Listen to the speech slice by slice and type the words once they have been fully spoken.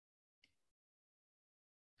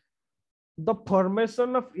the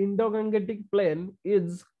formation of Indo-Gangetic plain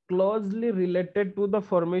is closely related to the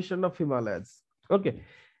formation of Himalayas. Okay,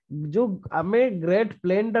 जो आमे great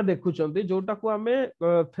plain टा देखुचंती जोटा को आमे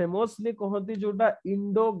फेमसली कहंती जोटा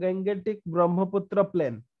Indo Gangetic Brahmaputra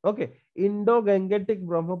plane. Okay, Indo Gangetic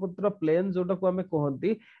Brahmaputra plane जोटा को आमे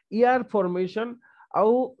कहंती यार फॉर्मेशन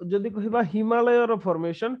आउ जदी कहबा हिमालय रो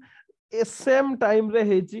फॉर्मेशन ए सेम टाइम रे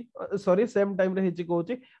हेची, सॉरी सेम टाइम रे हेची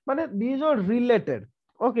कहूची माने these are related.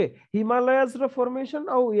 Okay, Himalayas row formation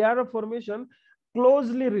आउ यार formation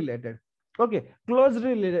closely related. Okay,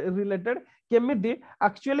 closely related केमिति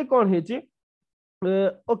एक्चुअली कोन हेची.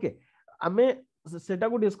 ओके, आमे सेटा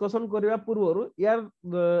को डिस्कशन करबा पूर्वरु यार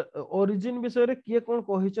ओरिजिन विषय रे किए कोन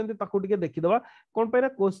कहिचंती ताकू टिके देखि दबा कोन पैरा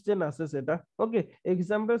क्वेश्चन आसे सेटा. ओके,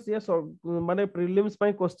 एग्जाम रे से माने प्रीलिम्स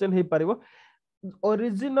पई question hey पारिबो.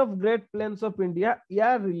 origin of great plains of India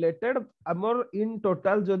या रिलेटेड हमर इन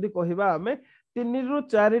टोटल जदी कहिबा हमें 3 रु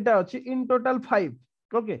 4 टा अछि, in total 5.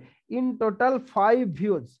 Okay, in total 5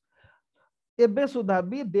 views. एबे सुधा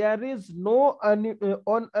भी there is no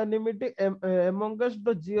unanimity amongst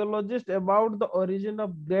the geologists about the origin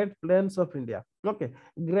of great plains of India. Okay,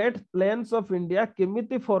 great plains of India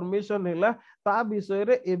केमिति फॉर्मेशन हैला ता विषय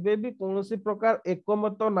रे एबे भी कोनोसी प्रकार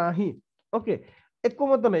एकमत नाही. ओके,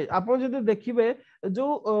 एकमत नहीं. आपण जदी देखिबे जो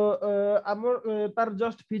हमर तार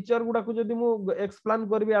जस्ट फीचर गुडा को जदी मु एक्सप्लेन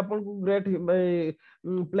करबी आपण को great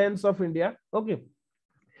planes of India. Okay,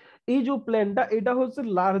 ये जो प्लेन टा एटा होছে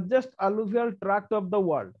largest alluvial tract of the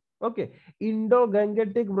world. Okay,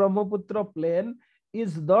 Indo-Gangetic Brahmaputra plain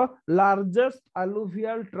is the largest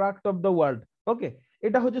alluvial tract of the world. Okay,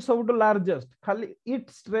 এটা হচ্ছে সবটো লার্জেস্ট. খালি ইট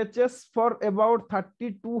স্ট্রেচেস ফর अबाउट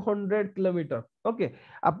 3200 কিলোমিটার. ওকে,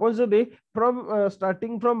 আপন যদি from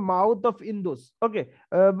starting from mouth of Indus, ওকে,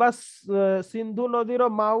 বাস সিন্ধু নদীর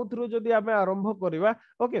mouth রু যদি আমি আরম্ভ করিবা,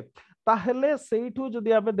 ওকে, তাহলে সেইঠু যদি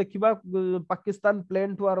আমি দেখিবা পাকিস্তান প্লেন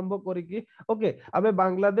টু আরম্ভ করিকি, ওকে, আমি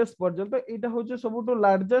বাংলাদেশ পর্যন্ত এটা হচ্ছে সবটো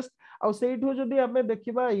লার্জেস্ট. আর সেইঠু যদি আমি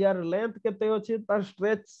দেখিবা ইয়ার লেন্থ কেতে আছে, তার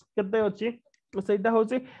স্ট্রেচ কেতে আছে, সেইটা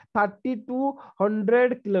হচ্ছে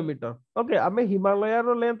 3200 কিলোমিটার. ওকে, আমি হিমালয়ার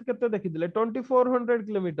লেন্থ কেতে দেখিদিলে 2400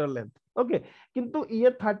 কিলোমিটার লেন্থ. ওকে, কিন্তু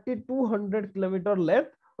ইয়ে 3200 কিলোমিটার লেন্থ.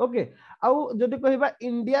 ओके, आउ जदि कहिबा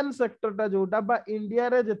इंडियन सेक्टरटा जोटा बा इंडिया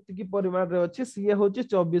रे जति परिमाण रे अछि सीए होछि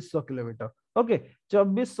 2400 किलोमीटर. ओके,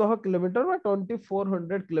 2400 किलोमीटर बा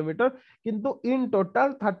 2400 किलोमीटर, किंतु in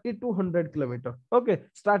total 3200 kilometre. Okay,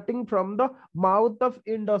 starting from the mouth of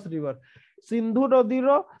Indus river, Sindhu नदी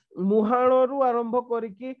रो मुहाणरू आरंभ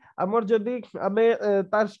करिकी हमर जदि आमे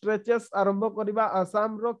तार स्ट्रेचेस आरंभ करिबा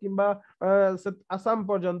आसाम रो किबा आसाम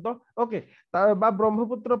पर्यंत. ओके, बा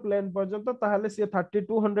ब्रह्मपुत्र प्लेन पर्यंत, ताहले से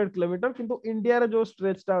 3200 किलोमीटर, किंतु इंडिया रे जो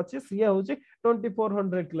स्ट्रेच टा अछि से होछि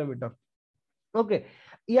 2400 किलोमीटर. ओके,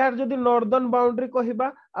 यार जदि नॉर्दर्न बाउंड्री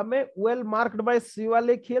कहिबा आमे well marked by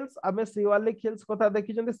Shivalik hills. आमे शिवालिक हिल्स कथा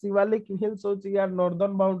देखि जंते शिवालिक हिल्स होछि यार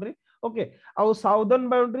नॉर्दर्न बाउंड्री. ओके, आउ साउदर्न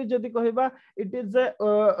बाउंड्री जदि कहिबा इट इज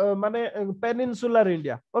माने peninsular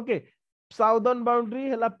India. Okay, southern boundary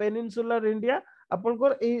हला पेनिनसुलर इंडिया.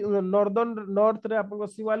 आपनकर ए नॉर्दर्न नॉर्थ रे आपनकर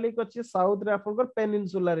शिवालिक अछि, साउथ रे आपनकर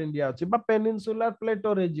पेनिनसुलर इंडिया अछि बा पेनिनसुलर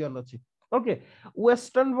प्लेटो रीजन अछि. Okay,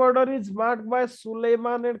 western border is marked by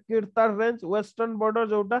Suleman and Kirtar range. Western border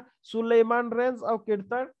जोटा सुलेमान रेंज और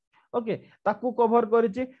किरतार, ओके, ताकू कवर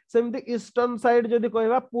करिछि. सेमति ईस्टर्न साइड जदि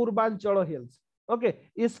कहिबा Purvanchal hills. Okay,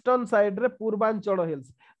 eastern side रे पूर्वांचल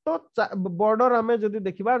हिल्स. तो बॉर्डर हमें जदि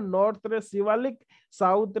देखिबा नॉर्थ रे शिवालिक,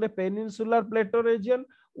 साउथ रे peninsular plateau region,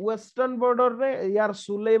 western border रे यार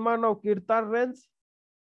सुलेमान और Kirtar range.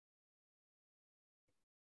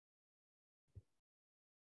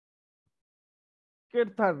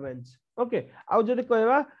 Kirtar range. Okay, आउ जदि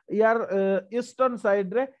कहबा यार ईस्टर्न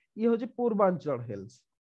साइड रे ये होची Purvanchal hills.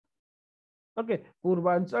 Okay,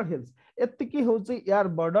 Purvanchal hills एतिकी होची यार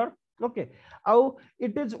बॉर्डर. ओके, आउ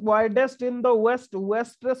it is widest in the waste.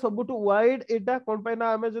 Waste रे सबुटु वाइड एटा कोन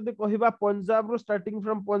पैना हमें जदि कहिबा पंजाब रो स्टार्टिंग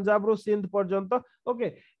फ्रॉम पंजाब रो सिंध पर्यंत.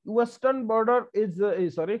 Okay, western border is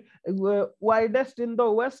sorry widest in the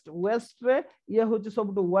waste. Waste रे ये होची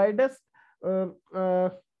सबुटु वाइडेस्ट.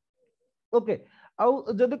 ओके,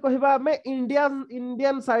 आउ जदि कहिबा हमें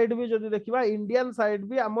इंडियन साइड भी जदि देखिबा इंडियन साइड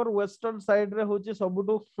भी हमर वेस्टर्न साइड रे होची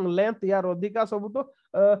सबुटु लेंथ यार अधिका सबुटु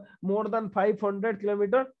more than 500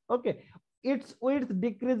 kilometre. Okay, it's width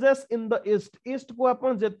decreases in the east. East को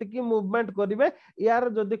अपन जतिकी मूवमेंट करिवे यार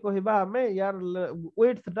जदि कहिबा हमें यार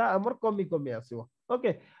विड्थ टा हमर कमी कमी आसीबो.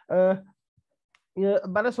 ओके,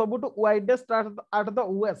 माने सबुटु widest at the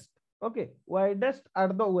waste. Okay, widest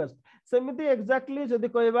at the waste. सेमिति exactly जदि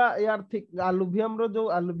कहबा यार थिक अलुवियम रो जो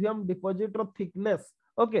अलुवियम डिपॉजिट रो थिकनेस.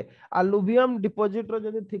 ओके alluvium deposit रो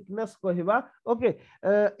जदी थिकनेस कहबा ओके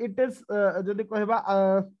इट इज जदी कहबा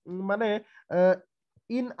माने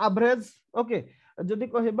इन एवरेज ओके जदी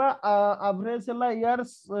कहबा एवरेज हला यार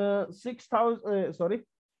 6000 सॉरी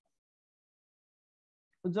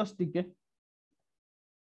जस्ट टिके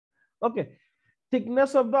okay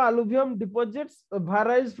thickness of the alluvium deposits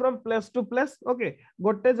varies from place to place okay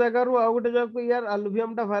गोटे जगह रु आ गोटे जगह को यार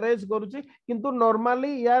alluvium टा varies करूची किंतु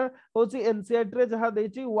normally यार होची एनसीईआरटी रे जहा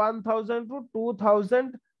देची 1000 टू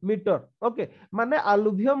 2000 मीटर ओके माने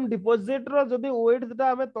alluvium deposit रो जदी width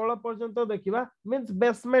ता हमें तळ पर्यंत देखिबा मींस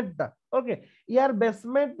बेसमेंट ता ओके यार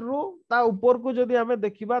बेसमेंट रु ता ऊपर को जदी हमें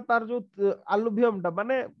देखिबा तार जो alluvium टा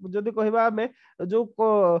माने जदी कहबा हमें जो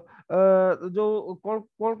जो कोन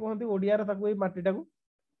कोन कहंती ओडिया रे ताको ए माटी टाको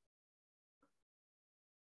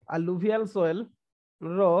alluvial soil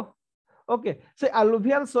रो ओके से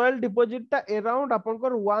alluvial soil deposit ता अराउंड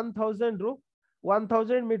आपनकर 1000 रु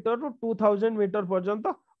 1000 मीटर रु 2000 मीटर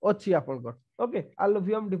पर्यंत अछि आपनकर ओके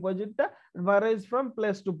alluvium deposit ता varies from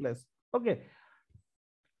place to place okay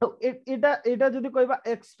तो एटा एटा जदी कहबा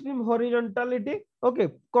एक्सट्रीम हॉरिजॉन्टलिटी ओके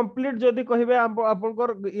कंप्लीट जदी कहबे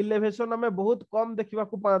आपनकर इलेवेशन हमें बहुत कम देखिबा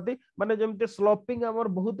को पाती माने जेमते स्लोपिंग हमर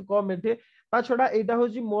बहुत कम एठे ता छोडा एटा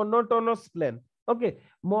होची monotonous plane okay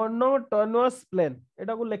monotonous plane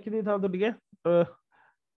एटा को लिखि दी था तो ठीक है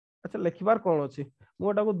अच्छा लिखिबार कोन अछि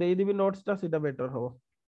मोटा को देई दिबी नोट्स ता सीधा बेटर हो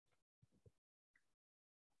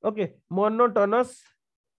ओके मोनोटोनस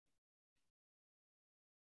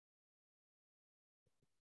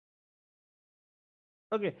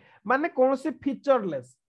ओके माने कौन सी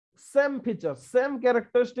featureless same feature same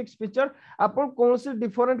characteristics feature अपन कौन सी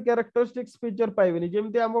डिफरेंट कैरेक्टरिस्टिक्स फीचर पाइबेनी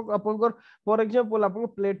जेमति हम आपनकर फॉर एग्जांपल आपन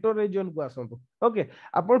प्लेटो रीजन को आसंतु ओके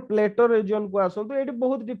अपन प्लेटो रीजन को आसंतु एटी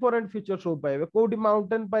बहुत डिफरेंट फीचर्स हो पाइबे कोठी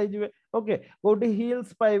माउंटेन पाइ जिवे ओके कोठी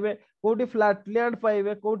हिल्स पाइबे कोठी फ्लैटलैंड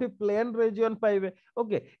पाइबे कोठी प्लेन रीजन पाइबे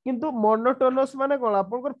ओके किंतु मोनोटोनस माने कोन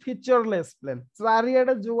आपनकर featureless plane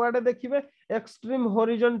चारियाडे जुआडे देखिबे extreme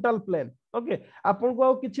horizontal plane okay आपन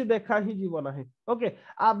को किछि देखा ही जीवन है ओके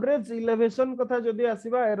एवरेज इलेवेशन कथा जदी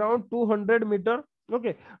आसीबा अराउंड 200 मीटर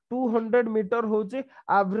ओके 200 मीटर होची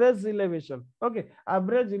average elevation okay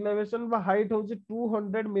average elevation बा हाइट होची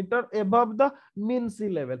 200 metre above the mean C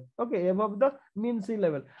level okay above the mean C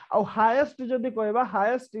level और हाईएस्ट जदी कहबा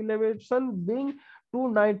highest elevation being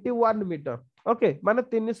 291 metre okay माने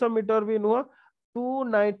 300 metre भी नुह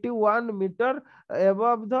 291 metre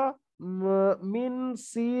above the mean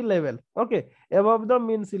C level okay above the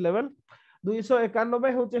mean C level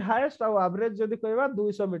 291 होचे highest और average जदी कहबा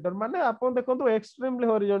 200 मीटर माने आपन देखंतु एक्सट्रीमली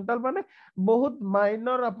हॉरिजॉन्टल माने बहुत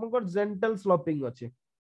माइनर आपनकर जेंटल स्लोपिंग अछि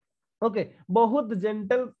ओके बहुत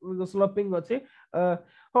जेंटल स्लोपिंग अछि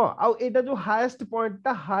हां आ एटा जो हाईएस्ट पॉइंट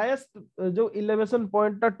ता हाईएस्ट जो इलेवेशन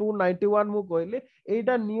पॉइंट ता 291 मु कहले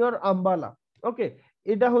एटा नियर अंबाला ओके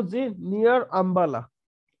एटा होची नियर अंबाला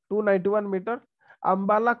 291 मीटर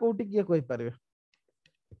अंबाला कोठी किए कहि परबे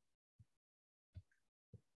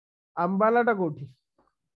अंबाला टा कोठी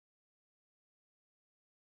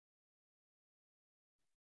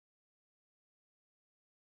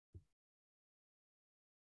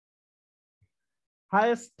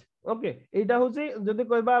हाईएस्ट ओके एटा होची जदी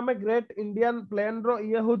कहबा हमें ग्रेट इंडियन प्लेन रो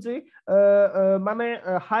ये होची माने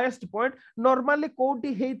हाईएस्ट पॉइंट नॉर्मली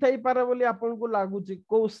कोठी हेई थाई पारे बोली आपन को लागुची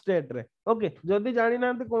को स्टेट रे ओके जदी जानि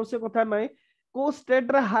नांती कोन से कथा नै को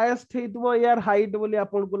स्टेट रे हाईएस्ट हेतबो यार हाइट बोली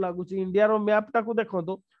आपन को लागुची इंडिया रो मैप टा को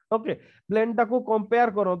देखंतो ओके प्लेन टा को कंपेयर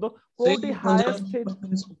करंतो कोठी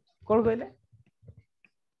हाईएस्ट कोन कहले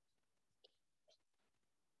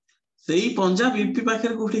सेही पंजाब यूपी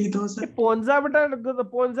पाखर कोठी हितो सर पंजाब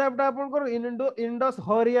टा आपनकर इंडस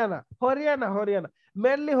हरियाणा हरियाणा हरियाणा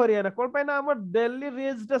मेनली हरियाणा कोन पैना हमर दिल्ली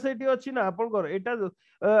रीज टा सेठी अछि ना आपनकर एटा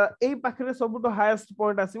एई पाखरे सबटो हाईएस्ट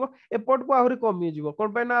पॉइंट आसीबो एपोर्ट को आहुरी कमी जीवो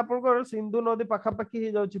कोन पैना आपनकर सिंधु नदी पाखा पाखी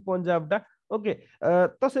ही जाउची पंजाब टा ओके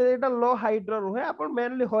तो से एटा लो हाइट रो रहे आपन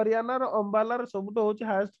मेनली हरियाणा रो अंबाला रो सबटो होची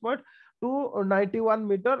highest point 291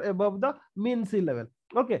 metre above the mean C level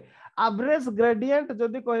okay average gradient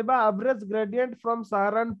जदी कहबा average gradient from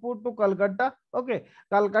Saharanpur to Calcutta okay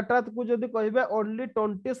Calcutta को जदी कहबे ओनली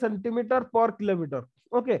 20 सेंटीमीटर पर किलोमीटर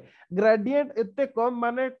ओके ग्रेडियंट इतने कम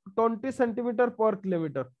माने 20 सेंटीमीटर पर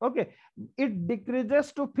kilometre okay it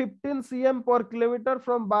decreases to 15 cm पर kilometre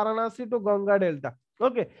from Varanasi to Ganga delta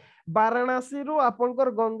okay Varanasi रु आपनकर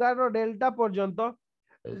गंगा रो डेल्टा पर्यंत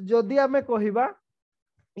जदी हमें कहबा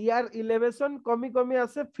यार इलेवेशन कमी कमी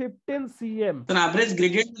आसे 15 cm तो एवरेज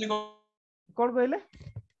ग्रेडियंट माने कोन कहले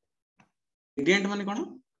ग्रेडियंट माने कोन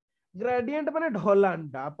ग्रेडियंट माने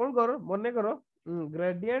ढलानटा आपन कर मने करो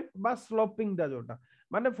ग्रेडियंट बा स्लोपिंग दा जोटा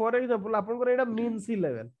माने फॉर एग्जांपल आपन कर एटा मीन सी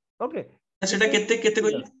लेवल ओके सेटा केते केते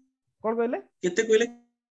कहले कोन कहले केते कहले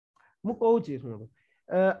मु कहूची सुनो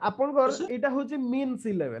आपनकर एटा होची मीन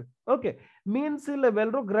सी लेवल ओके मीन सी लेवल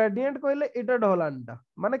रो ग्रेडिएंट कहले एटा ढलानटा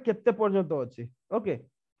माने केते पर्यंत अछि ओके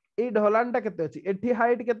ए ढलानटा केते अछि एठी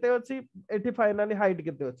हाइट केते अछि एठी फाइनली हाइट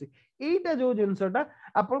केते अछि एटा जो जिंसटा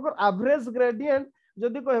आपनकर एवरेज ग्रेडिएंट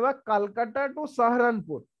जदि कहबा कलकत्ता टू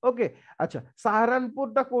सहारनपुर ओके अच्छा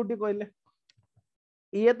सहारनपुर ता कोठी कहले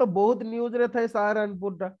ये तो बहुत न्यूज रे थाए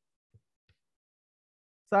सहारनपुर ता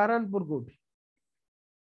सहारनपुर कोठी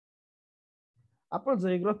आपण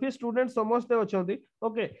जियोग्राफी स्टूडेंट समझते अछंती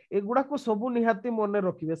ओके एगुडा को सब निहाती मन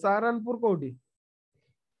रखिबे सहारनपुर कोठी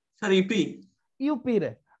सर यूपी यूपी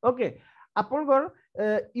रे ओके आपण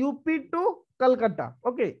UP to Calcutta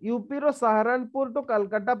okay UP row Saharanpur to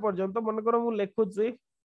Calcutta पर्यंत मन कर मु लेखुची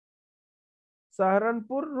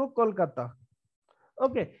सहारनपुर रो कोलकाता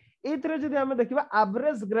ओके एथरे जदि हमें देखिबा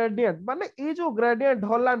एवरेज ग्रेडिएंट माने ए जो ग्रेडिएंट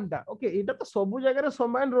ढलानटा ओके एटा तो सब जगह रे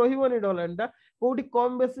समान रहिबोनी ढलानटा कोठी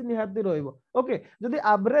कम बेसी निहाती रहिबो ओके जदि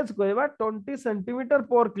एवरेज कहबा 20 सेंटीमीटर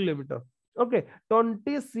पर किलोमीटर ओके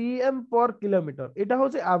 20 सीएम पर किलोमीटर एटा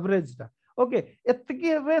होचे एवरेज टा ओके एतकी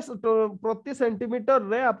हेबे प्रति सेंटीमीटर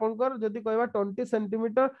रे आपनकर जदि कहबा 20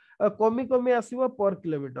 सेंटीमीटर कमी कमी आसीबो पर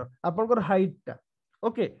किलोमीटर आपनकर हाइट टा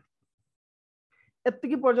ओके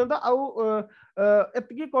एतकी पर्यंत आउ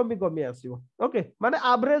एतकी कमी कमी आसीबो ओके माने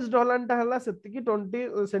एवरेज ढलानटा हला सेतकी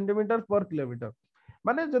 20 सेंटीमीटर पर किलोमीटर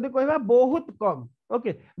माने जदि कहबा बहुत कम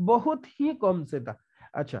ओके बहुत ही कम सेटा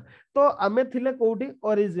अच्छा तो आमे थिले कोठी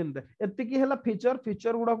ओरिजिन रे एतकी हला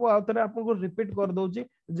फीचर गुडा को आउतरे आपन को रिपीट कर दोची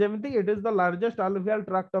जेमति it is the largest alluvial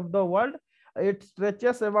tract of the world it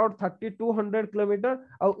stretches about 3200 kilometer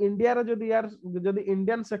और इंडिया रे जदि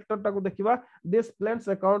इंडियन सेक्टर टा को देखिबा this planes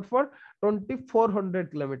account for 2400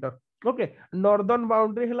 kilometre okay northern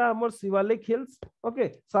boundary हला हमर Shivalik hills okay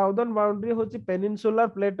southern boundary होची पेनिनसुलर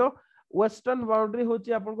प्लेटो वेस्टर्न बाउंड्री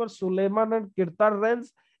होची आपनकर Suleman and Kirtar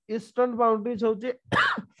range eastern boundaries होची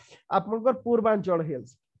आपनकर पूर्वांचल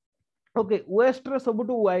हिल्स ओके वेस्ट रे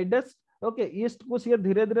सबटू वाइडेस्ट ओके ईस्ट को सी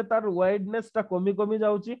धीरे धीरे तार वाइडनेस ता कमी कमी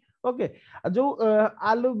जाउची ओके जो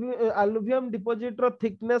alluvium डिपॉजिट रो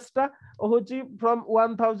थिकनेस ता होची from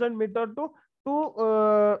 1000 metre to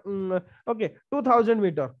okay 2000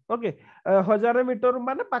 metre okay 1000 metre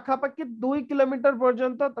माने पाखा पाखी 2 किलोमीटर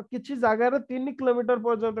पर्यंत किछि जागा रे 3 किलोमीटर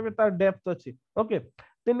पर्यंत भी तार डेप्थ अछि ओके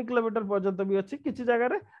 3 किलोमीटर पर्यंत भी अछि किछि जागा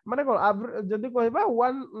रे माने कोन जदी कहबा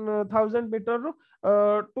 1000 मीटर रो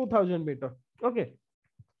 2000 मीटर ओके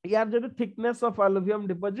यार जो थिकनेस ऑफ alluvium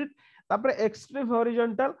डिपॉजिट तापर एक्सट्रीम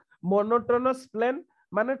हॉरिजॉन्टल मोनोटोनस प्लेन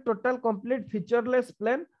माने total complete featureless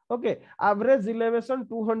plane okay average elevation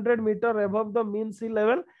 200 metre above the mean C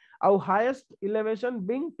level और highest elevation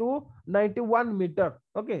being 291 metre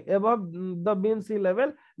okay above the mean C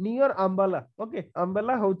level near Ambala okay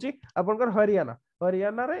Ambala होची आपनकर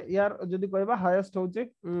हरियाणा रे यार जदी कहबा highest होची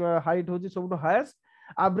हाइट होची सबटो हाईएस्ट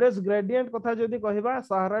एवरेज ग्रेडिएंट कथा जदी कहबा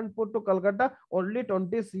Saharanpur to Calcutta only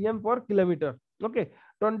 20 CM पर किलोमीटर ओके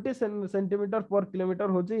 20 सेंटीमीटर पर किलोमीटर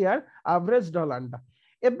होची यार एवरेज ढलानटा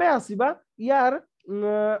एबे आसीबा यार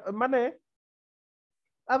माने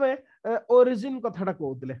आमे ओरिजिन कथाटा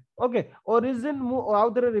कहउतले ओके ओरिजिन मु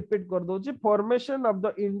आउथरे रिपीट कर दोची formation of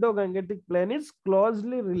the Indo Gangetic plane is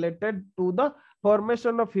closely related to the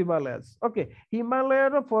formation of Himalayas okay Himalaya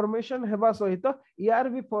row formation हेबा सहित यार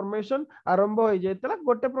भी फॉर्मेशन आरंभ हो जायतला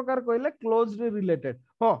गोटे प्रकार कहले क्लोजली रिलेटेड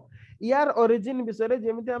हो यार ओरिजिन विषय रे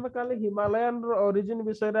जेमिति हमें काले हिमालयन रो ओरिजिन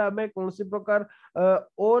विषय रे हमें कोनसी प्रकार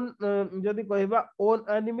ओन जदी कहबा ओन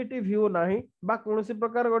एनिमिटी व्यू नाही बा कोनसी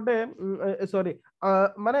प्रकार गोटे सॉरी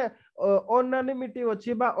माने अनएनिमिटी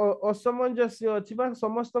अछि बा असमंजस्य अछि बा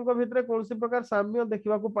समस्त को भितरे कोनसी प्रकार साम्य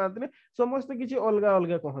देखिबा को पातने समस्त किछि अलगा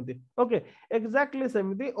अलगा कहंती okay exactly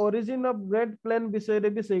सेमिति origin of great plain विषय रे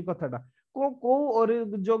भी सही कथाटा को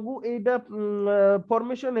को जोगु एटा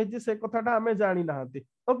फॉर्मेशन हेछि से कथाटा हमें जानि नाहंती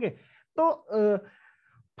ओके तो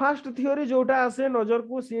फर्स्ट थ्योरी जोटा आसे नजर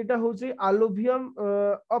को सेटा होछि alluvium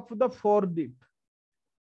of the four deep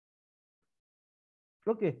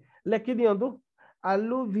okay Lekhi दियंतु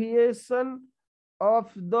alluviation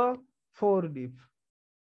of the four deep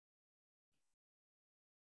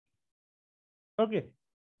okay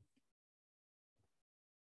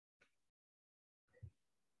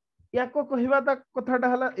याको कहिबा ता कथाटा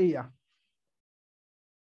हला एया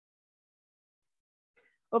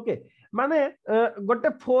ओके माने गोटे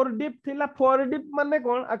फोर डीप थिला फोर डीप माने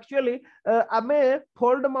कोन एक्चुअली आमे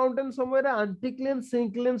फोल्ड माउंटेन समय रे एंटीक्लिन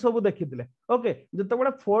सिंक्लिन सब देखिथिले ओके जते बडा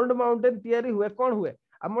फोल्ड माउंटेन तयारी हुए कोन हुए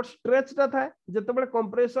आमर स्ट्रेच टा थाए जते बळे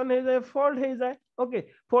कंप्रेशन हे जाए फोल्ड हे जाए ओके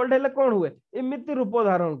फोल्ड हेले कोन हुए एमिति रूप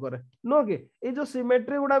धारण करे नो के ए जो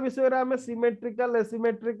सिमेट्री गुडा विषय रे हमें सिमेट्रिकल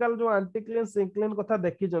एसिमेट्रिकल जो एंटीक्लिन सिंक्लिन कथा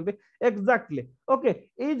देखि जंती एग्जैक्टली ओके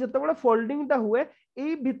ए जते बळे फोल्डिंग टा हुए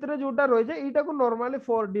ए भितरे जोटा रहि जाए एटा को नॉर्मली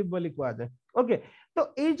फोर डीप बोली कहा जाए ओके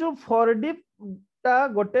तो ए जो फोर डीप टा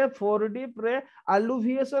गोटे फोर डीप रे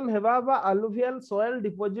अलुविएशन हेबा बा अलुवियल सॉइल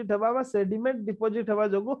डिपॉजिट हेबा बा सेडिमेंट डिपॉजिट हेबा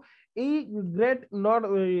जोगु ई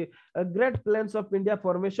great planes of India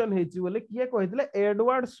formation हेची बोले किए कहितले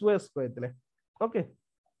एडवर्ड स्वेस कहितले ओके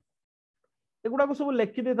एगुडा को सब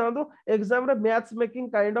लिखि दे थांदो एग्जाम रे maths making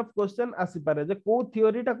kind of question आसी पारे जे को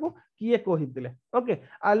थ्योरी टाको किए कहितले okay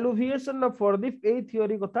अलुविएशन of for deep A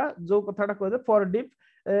theory कथा जो कथाटा कहदे फॉर डीप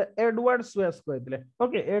एडवर्ड स्वेस कहते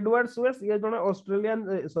ओके एडवर्ड स्वेस ये जने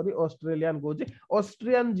ऑस्ट्रेलियन कहूँ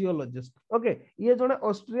ऑस्ट्रियन जियोलॉजिस्ट ओके ये जने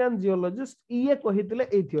ऑस्ट्रियन जियोलॉजिस्ट ये कहितले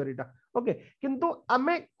ए थ्योरीटा ओके किंतु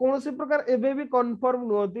आमे कोनोसी प्रकार एबे भी कंफर्म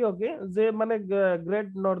नहोती ओके जे माने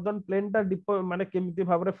ग्रेट नॉर्दर्न प्लेन टा माने केमिति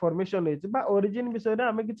भाबरे फॉर्मेशन हेछि बा ओरिजिन विषय रे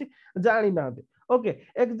आमे किछि जानि नाते ओके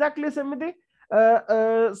एग्जैक्टली सेमिति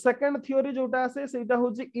सेकंड थ्योरी जोटा आसे सेटा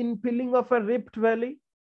होछि इनफिलिंग of a rift valley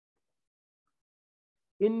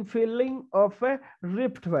इनफिलिंग of A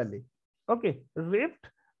rift valley okay rift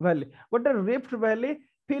valley गोटे रिफ्ट वैली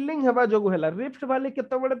फिलिंग हेबा जोगु हैला रिफ्ट वैली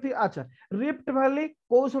केते बडे थी अच्छा रिफ्ट वैली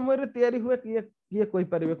को समय रे तयारी हुए किए कोइ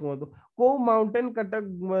परिबे कोदो को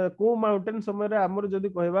माउंटेन समय रे हमर जदी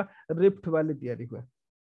कहबा रिफ्ट वैली तयारी हुए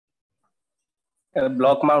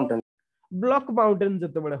ब्लॉक माउंटेन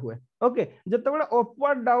जते बडे हुए ओके जते बडे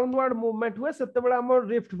अपवर्ड डाउनवर्ड मूवमेंट हुए सेते बडे हमर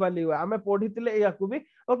रिफ्ट वैली हुए आमे पढितिले याकू भी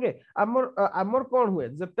ओके हमर कोन हुए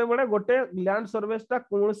जते बडे गोटे लैंड सर्फेस ता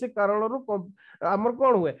कोनसी कारण रु हमर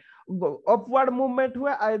कोन हुए अपवर्ड मूवमेंट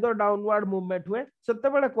हुए आइदर डाउनवर्ड मूवमेंट हुए सेते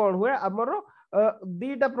बडे कोन हुए हमर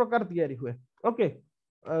दीटा प्रकार तयारी हुए ओके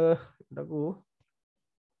डाकू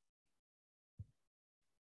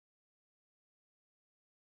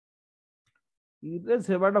इरेज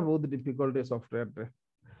हेबाटा बहुत डिफिकल्ट है सॉफ्टवेयर रे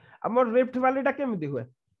हमर रिफ्ट वैली टा केमिति हुए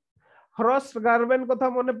ह्रस्ट गार्बेन कथा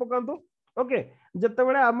मने पकांतो ओके जते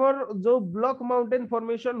बडे हमर जो ब्लॉक माउंटेन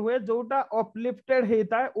फॉर्मेशन हुए जोटा अपलिफ्टेड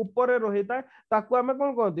हेता है ऊपर रहिता है ताकू हमें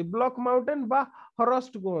कोन कहंती ब्लॉक माउंटेन बा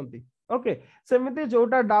ह्रस्ट कहंती ओके सेमिति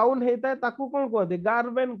जोटा डाउन हेता है ताकू कोन कहंती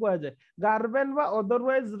गार्बेन कहा जाय गार्बेन बा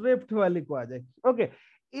अदरवाइज रिफ्ट वैली कहा जाय ओके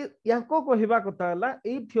याको कहिबा कथा हला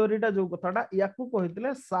ए थ्योरीटा जो कथाटा याकू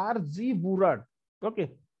कहितले सर जी बुराड ओके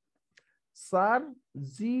सर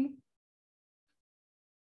जी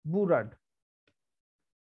बुराड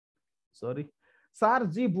सॉरी सर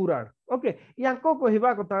जी बुराड ओके याको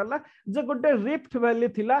कहिबा कथा हला जे गोटे रिफ्ट वैली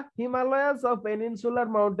थिला हिमालयस और पेनिनसुलर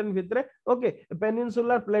माउंटेन भितरे ओके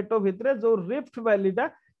पेनिनसुलर प्लेटो भितरे जो रिफ्ट वैली टा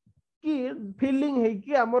कि फीलिंग है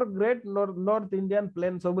कि हमर ग्रेट नॉर्थ इंडियन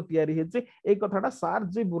प्लेन सब तयारी हेछि ए कथाटा सर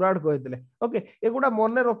जी बुराड कहितले ओके एगुडा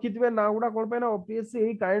मने रखितबे ना गुडा कोन पे ना OPSC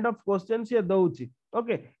a kind of question से दउची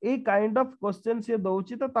okay a kind of question से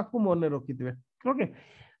दउची तो ताकू मने रखितबे ओके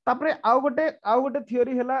तापरे आउ गोटे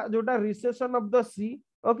थ्योरी हैला जोटा recession of the C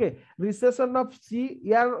okay recession of सी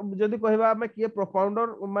यार जदी कहबा हमें किए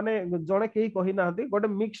प्रोपाउंडर माने जणे केही कहि नाहंती गोटे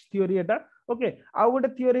मिक्स थ्योरी एटा ओके आउ गोटे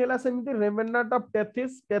थ्योरी हैला सेमिति रेमेनेंट ऑफ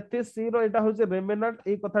टेथिस सी रो एटा होचे रेमेनेंट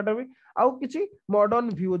ए कथाटा भी आउ किछि मॉडर्न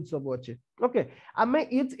व्यूज सब अछि ओके आमे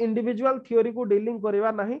इच इंडिविजुअल थ्योरी को डीलिंग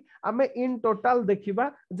करबा नाही आमे इन टोटल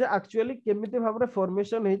देखिबा जे एक्चुअली केमिति भाबरे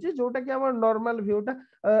फॉर्मेशन हेछि जोटा कि हमर नॉर्मल व्यूटा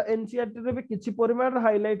एनसीईआरटी रे भी किछि परिमाण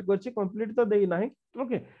हाइलाइट करछि कंप्लीट तो देई नाही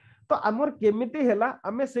ओके तो आमर केमिति हेला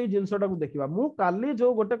आमे सेही जिंसटा को देखिबा मु काली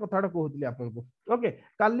जो गोटे कथाटा कहउतली आपन को ओके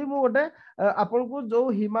काली मु गोटे आपन को जो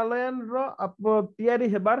हिमालयन रो तयारी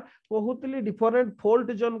हेबार कहउतली डिफरेंट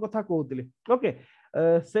फोल्ट जोन कथा कहउतली ओके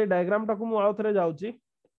से डायग्राम टा को मु आउ थरे जाउची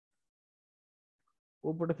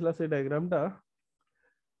ऊपटे थिला से डायग्राम टा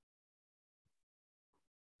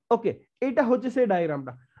ओके एटा होची से डायग्राम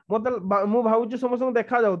टा मतलब मु भाउची समस्त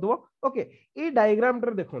देखा जाउतबो ओके ई डायग्राम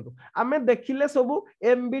रे देखंतु आमे देखिले सब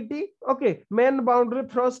MBT okay main boundary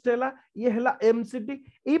thrust हैला ये हैला एमसीटी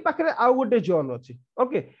ई पाखरे आउ गोटे जोन अछि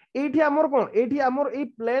ओके एठी हमर कोन एठी हमर ई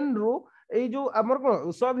प्लेन रो এই जो आमर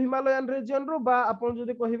कोन सब हिमालयन रीजन रो बा आपण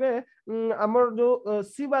जदी कहिबे आमर जो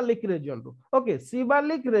सिबालिक रीजन रो ओके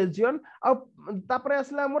सिबालिक रीजन आ तापरे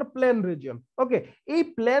असला आमर plain region okay E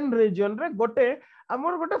plain region रे गोटे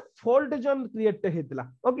आमर गोटे फोल्ट जोन क्रिएट हेतला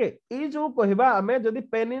ओके ई जो कहिबा हमें जदी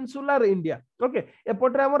पेनिनसुलर इंडिया ओके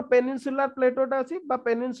एपटे आमर पेनिनसुलर प्लेटोटा अछि बा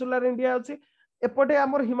पेनिनसुलर इंडिया अछि एपटे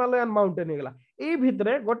आमर हिमालयन माउंटेन हेगला ए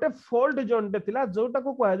भितरे गोटे फोल्ट जोन टे थिला जोटा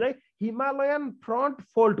को कहा जाय हिमालयन फ्रंट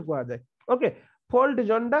फोल्ट कहा जाय ओके फोल्ट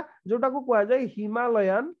जोनटा जोटा को कहा जाय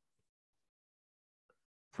Himalayan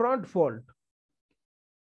front fault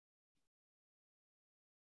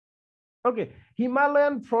okay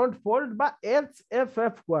Himalayan front fold बा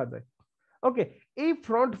एचएफएफ कुआ जाए ओके ए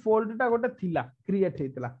फ्रंट फोल्ड टा गोटे थिला क्रिएट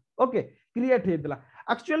हेतला ओके क्रिएट हेतला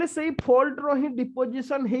एक्चुअली सेही फोल्ड रो ही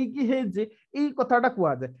डिपोजिशन हे कि हे जे ई कथाटा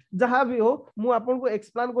कुआ जाए जहां भी हो मु आपन को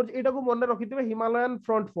एक्सप्लेन कर एटा को मन रखितबे हिमालयन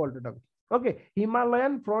फ्रंट फोल्ड टा ओके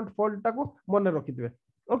हिमालयन फ्रंट फोल्ड टा को मन रखितबे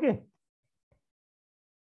ओके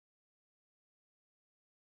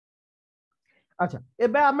अच्छा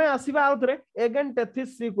एबे आमे आसीबा आउथरे अगेन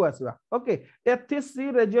टेथिस सी को आसीबा ओके टेथिस सी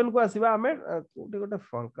रीजन को आसीबा आमे कोटे गोटे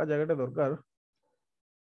फंका जगहटे दरकार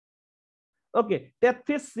ओके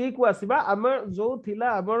टेथिस सी को आसीबा आमे जो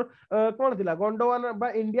थिला हमर कोन थिला गोंडवाना बा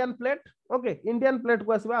Indian plate okay Indian plate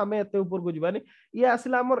को आसीबा आमे एते ऊपर को जिबानी ये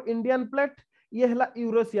आसीला हमर इंडियन प्लेट ये हला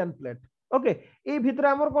यूरोसियन प्लेट ओके ए भितर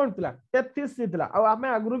हमर कोन थिला टेथिस सी थिला आ आमे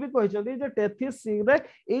आगरु भी कहिसथि जे टेथिस सी रे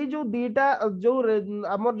ए जो दीटा जो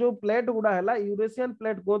हमर जो प्लेट गुडा हला यूरोसियन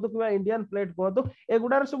प्लेट को तो किबा इंडियन प्लेट को तो ए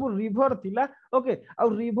गुडा सब रिवर थिला ओके आ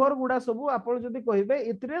रिवर गुडा सब आपण जदी कहिबे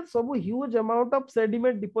इतरे सब huge amount of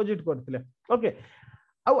sediment deposit करथिले ओके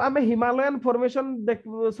आउ आमे हिमालयन फॉर्मेशन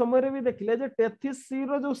समय रे भी देखिले जे टेथिस सी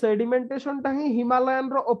रो जो सेडिमेंटेशन ता ही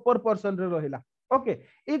हिमालयन रो अपर पोर्शन रे रहिला ओके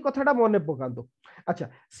ए कथाटा मने पकांतो अच्छा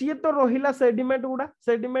सी तो रहिला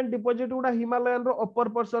सेडिमेंट डिपॉजिट गुडा हिमालयन रो अपर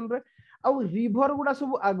पोर्शन रे आउ रिवर गुडा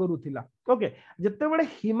सब आगरु थिला ओके जते बडे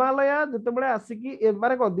हिमालय जते बडे आसिकी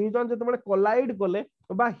मारे को दी जन जते बडे कोलाइड कोले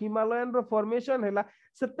बा हिमालयन रो फॉर्मेशन हैला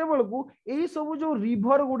सेते बळकू एई सब जो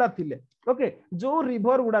रिवर गुडा थिले ओके जो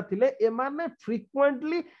रिवर गुडा थिले ए माने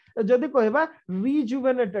फ्रीक्वेंटली जदी कहबा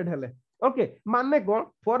रिजुवेनेटेड हेले ओके माने कोन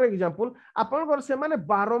फॉर एग्जांपल आपन से माने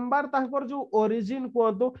बारंबार तांकर जो ओरिजिन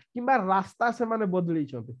कोतो किबा रास्ता से माने बदली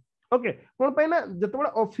छथि ओके कोन पे ना जते बडे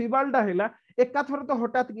ऑफिबलडा हैला एका थर तो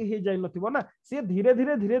हठात की हे जाय नथिबो ना से धीरे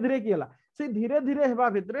धीरे किला से धीरे धीरे हेबा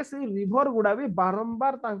भितरे से रिवर गुडा भी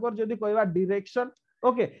बारंबार तांकर जदी कहबा डायरेक्शन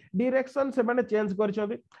ओके डायरेक्शन से माने चेंज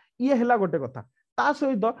करछथि ये हैला गोटे कथा ता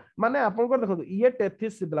सहित माने आपन को देखो ये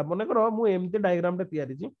टेथिस सिला मने करो मु एमती डायग्राम रे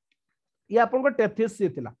तयारी छी ये आपन को टेथिस सी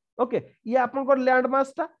थिला ओके ये आपन को लैंड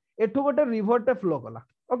मास ता एठु गोटे रिवर टे फ्लो कला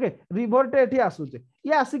ओके रिवर टे एठी आसुचे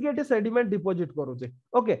ये आसी के एठी सेडिमेंट डिपॉजिट करूचे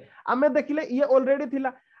ओके आमे देखिले ये ऑलरेडी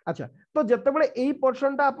थिला अच्छा तो जते बळे एई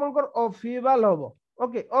पोर्शन ता आपन को ऑफिबल होबो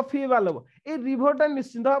ओके ऑफिबल होबो ए रिवर टा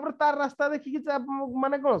निश्चित भाबरे तार रास्ता देखि कि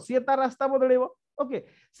माने कोन सी तार रास्ता बदलेबो ओके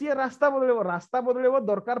सी रास्ता बदलेबो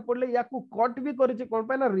दरकार पड़ले याकू कट भी करिछि कोन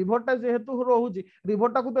पे ना रिवर टा जेहेतु रहउछि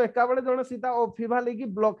रिवर टा को तो एका बेले जने सीधा ऑफिबल लेकी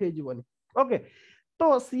ब्लॉक हे जीवनी ओके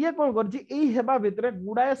तो सीए कौन कर हेबा भितरे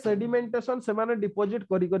गुड़ाए सेडिमेंटेशन से माने डिपॉजिट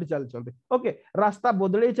करी करी चलछन्ते ओके रास्ता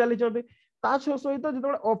बदलै चलीछन्ते ता सहित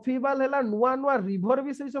जो ऑफिबल हैला नुआ नुआ रिवर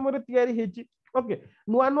भी से समय तयारी हेछि ओके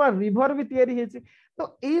नुआ नुआ रिवर भी तयारी हेछि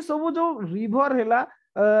तो एई सब जो रिवर हैला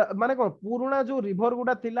माने कोन पुराना जो रिवर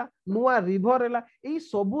गुडा थिला नुआ रिवर हैला एई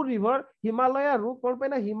सब रिवर हिमालय रु कोन पे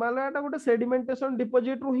ना हिमालय टा गोटे सेडिमेंटेशन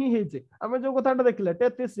डिपॉजिट रु ही हेछि हमें जो कथाटा देखले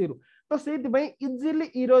 33 रु तो सेति भाई इजीली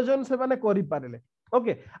इरोजन से माने करि पारेले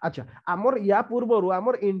ओके अच्छा आमर या पूर्व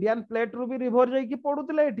आमर इंडियन प्लेट रु भी रिवर जाई की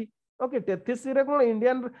पडुतले एठी ओके 33 रे कोन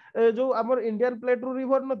इंडियन जो आमर इंडियन प्लेट रु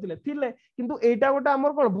रिवर नथिले थिले किंतु एटा गोटा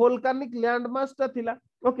आमर कोन वोल्केनिक लैंड मास ता थिला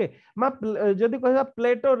ओके मा जदी कहबा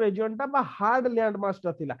प्लेटो रीजन ता बा हार्ड लैंड मास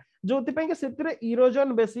ता थिला जोति पे के सेतिरे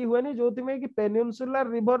इरोजन बेसी हुएनी जोति में कि पेनिनसुलर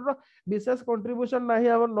रिवर रो विशेष कंट्रीब्यूशन नाही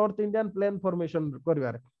हमर north Indian plain formation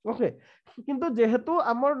करबारे okay किंतु जेहेतु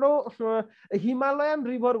हमर नो हिमालयन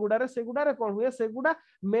रिवर गुडारे सेगुडारे कोन हुए सेगुडा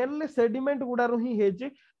मेनली सेडिमेंट गुडा रु ही हेछि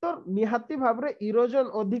तो निहाती भाबरे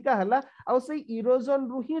इरोजन अधिका हला आ से इरोजन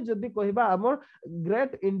रु ही जदी कहबा हमर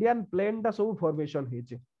ग्रेट इंडियन प्लेन दा सब formation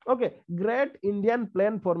हेछि okay great Indian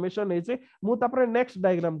plain formation हेछि मु तापर नेक्स्ट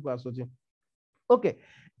डायग्राम को आसोछि ओके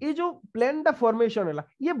ये जो प्लेन दा फॉर्मेशन हैला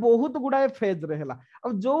ये बहुत गुडाए फेज रहेला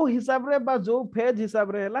अब जो हिसाब रे बा जो फेज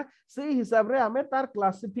हिसाब रे हैला से हिसाब रे हमें तार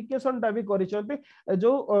क्लासिफिकेशन दा भी करिसंती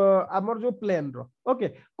जो हमर जो plane row okay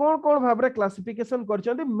cone cone भाबरे classification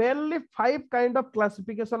करिसंती mainly 5 kind of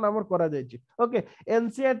classification हमर करा जायछि ओके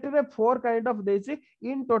एनसीईआरटी रे 4 काइंड ऑफ देछि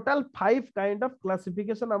in total 5 kind of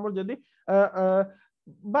classification हमर जदी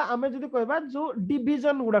बा आमे जदी कहबा जो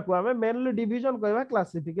डिवीजन गुडा को आमे मेनली डिवीजन कहबा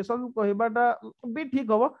क्लासिफिकेशन कहबाटा भी ठीक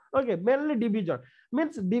होबो okay mainly division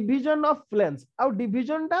means division of planes uh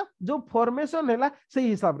division टा जो फॉर्मेशन हैला से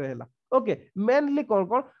हिसाब रे हैला ओके मेनली कोन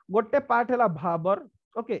कोन गोटे पार्ट हैला भाबर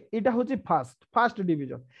ओके इटा होची फर्स्ट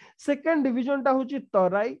डिवीजन सेकंड डिवीजन टा होची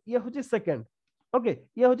तराई ये होची सेकंड ओके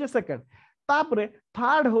ये होची सेकंड तापरे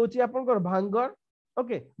थर्ड होची आपन को भांगर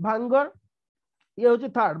ओके भांगर ये होची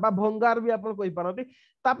थर्ड बा भंगार भी आपन कहि पारती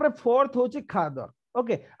तापरे फोर्थ होची खादर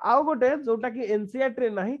ओके आउ गोटे जोटा कि एनसीईआरटी रे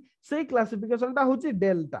नाही सेही क्लासिफिकेशन टा होची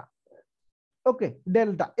डेल्टा ओके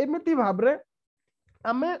डेल्टा एमिति भाबरे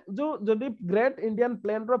आमे जो जदि ग्रेट इंडियन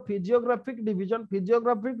प्लेन रो फिजियोग्राफिक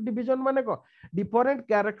डिवीजन माने को डिफरेंट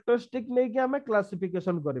कैरेक्टरिस्टिक नै कि आमे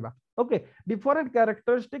क्लासिफिकेशन करबा ओके डिफरेंट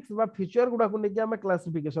कैरेक्टरिस्टिक्स बा फीचर गुडा को नै कि आमे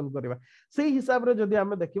क्लासिफिकेशन करबा से हिसाब रे जदि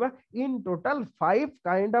आमे देखिबा in total 5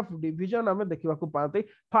 kind of division आमे देखिबा को पाते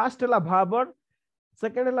फर्स्ट हला भाबर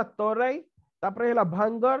सेकंड हला तराई तापरे हला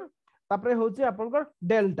भांगर तापरे होची आपनकर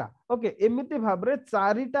डेल्टा ओके एमिति भाबरे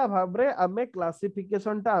चारिटा भाबरे आमे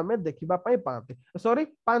क्लासिफिकेशन टा आमे देखिबा पई पाते सॉरी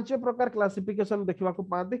पांच प्रकार क्लासिफिकेशन देखिबा को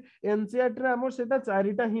पाते एनसीईआरटी रे हमर सेटा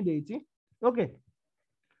चारिटा ही देछि ओके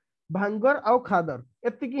भांगर आउ खादर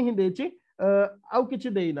एतिकी ही देछि आउ किछि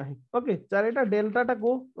देई नाही ओके चारिटा डेल्टा टा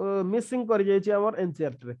को मिसिंग कर जाइछि हमर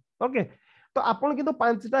एनसीईआरटी रे ओके तो आपण किंतु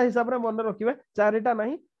पांचटा हिसाब रे मन रखिबे चारिटा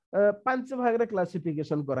नाही पांच भाग रे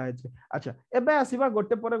क्लासिफिकेशन करा है अच्छा एबे आसीबा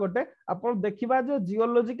गोटे पर गोटे आपण देखिबा जो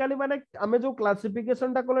जियोलॉजिकली माने हमें जो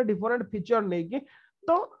क्लासिफिकेशन टा कोले डिफरेंट फीचर नै कि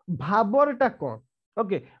तो भाबर टा कोन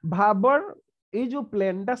ओके भाबर ए जो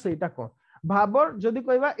प्लेन टा सेटा कोन भाबर जदि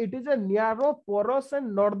कहबा it is a नियारो porous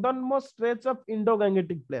and northern most stretch of Indo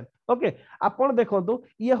Gangetic plane okay आपण देखंतु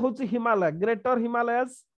ये होची Himalaya greater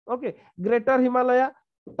Himalayas okay greater Himalaya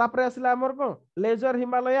तापरे आसला हमर को लेजर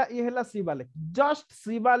हिमालय ये हला शिवालिक जस्ट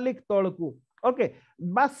शिवालिक तळकू ओके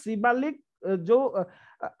बस शिवालिक जो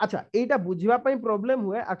अच्छा एटा बुझिबा पई प्रॉब्लम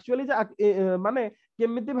हुए एक्चुअली माने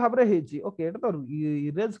केमिति भाबरे हेची ओके एटा तो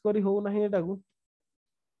इरेज करी हो नाही एटा को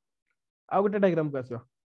आ गोटे डायग्राम को आसो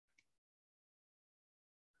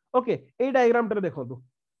ओके ए डायग्राम रे देखंतु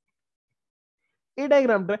ए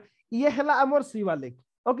डायग्राम रे ये हला हमर शिवालिक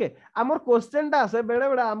ओके आमर क्वेश्चन टा आसे बेले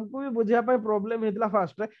बेले हमको भी बुझिया पई प्रॉब्लम हेतला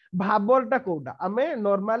फास्ट रे भाबरटा कोडा हमें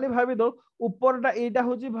नॉर्मली भाबी दो ऊपरटा एटा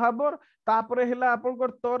होची भाबर तापरे हेला आपनकर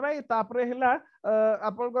तराई तापरे हेला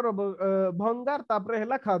आपनकर भंगार तापरे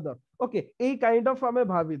हेला खादर ओके ए काइंड ऑफ हमें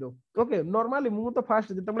भाबी दो ओके नॉर्मली मु तो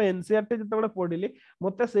फास्ट जतबे एनसीईआरटी जतबे पढिली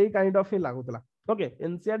मते सेही kind of he लागुतला okay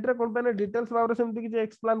NCERT रे कोन पे डिटेल्स बारे सेमति कि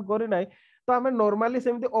एक्सप्लेन करि नाही तो हमें नॉर्मली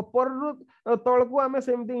सेमति ऊपर रु तळकू हमें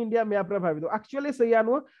सेमति इंडिया मैप रे भाबी दो एक्चुअली सेया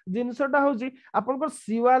नु जिनसटा होची आपनकर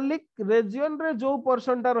शिवालिक रीजन रे जो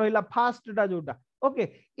पोर्शन टा रहिला फास्ट टा जोटा ओके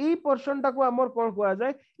ई पोर्शन टा को हमर कोन कहआ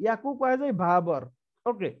जाय याकू कहआ जाय भाबर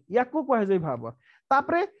ओके याकू कहआ जाय भाबर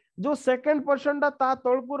तापरे जो सेकंड पोर्शन टा ता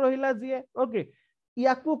तळकू रहिला जिए ओके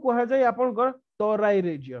याकू कहआ जाय आपनकर तराई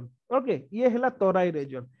रीजन ओके ये हला तराई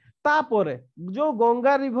रीजन तापरे जो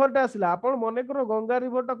गंगा रिवर टा आसला आपण मने करो गंगा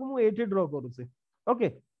रिवर टा को मु एठी ड्रॉ करूची ओके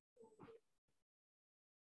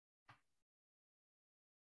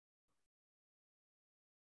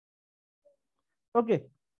ओके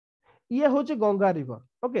ये होची गंगा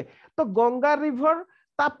रिवर ओके तो गंगा रिवर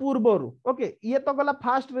ता पूर्वरु ओके ये तो गला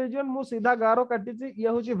फास्ट रीजन मु सीधा गारो काटिची ये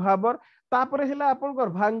होची भाबर तापरे हिला आपनकर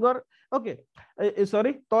भांगर ओके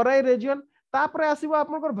सॉरी तराई रीजन तापरे आसीबो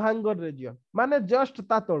आपनकर भांगर रीजन माने जस्ट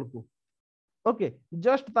ता तळकू ओके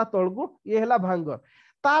जस्ट ता तळकू ये हला भांगर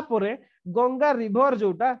तापरे गंगा रिवर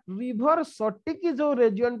जोटा रिवर सटिकी जो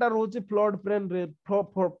रीजन टा रहउची फ्लड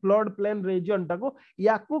प्लेन रीजन टा को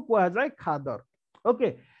याकू कहआ जाय खादर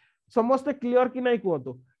ओके समस्त क्लियर कि नहीं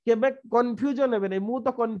कहतु केबे कंफ्यूजन हेबे नहीं मु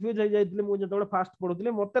तो कंफ्यूज हो जाइतली मु जतबे फास्ट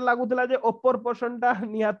पढुतली मते लागुतला जे अपर पोर्शन टा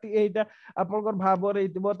निहाती एटा आपनकर भाबर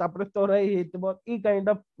हेतिबो तापरे तराई हेतिबो ई काइंड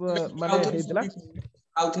ऑफ माने हेतला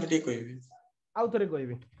आउथरे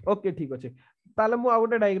कहबी ओके ठीक अछि ताले मु आ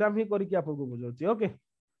गोटे डायग्राम ही करी कि आपको बुझौची ओके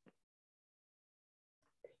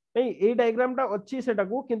नहीं ए डायग्राम टा अछि सेटा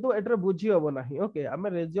को किंतु एटरे बुझी होबो नाही ओके हमें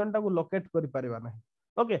रीजन टा को लोकेट करि परिबा नाही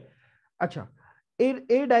ओके अच्छा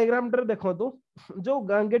ए डायग्राम रे देखो जो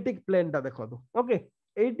गैंगेटिक प्लेन टा देखो ओके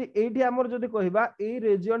एठी हमर जदी कहबा ए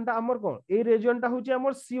रीजन टा हमर कोन ए रीजन टा होची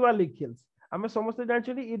हमर शिवालिक हिल्स हमें समस्त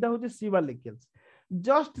जानछी इटा होची Shivalik hills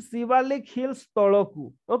just Shivalik hills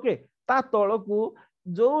तळकू okay ता तळकू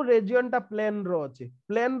जो रीजन टा प्लेन रो अछि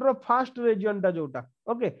प्लेन रो फास्ट रीजन टा जोटा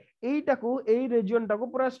ओके एटा को ए रीजन टा को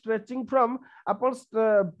पूरा stretching from upon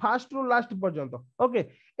fast to last पर्यंत ओके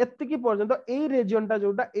एतिकी पर्यंत ए रीजन टा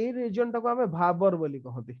जोटा ए रीजन टा को हमें भाबर बोली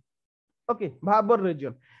कहती ओके भाबर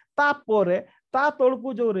रीजन ता परे ता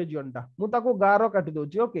तळकू जो रीजन टा मु ताको गारो काटी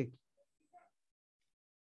दोची ओके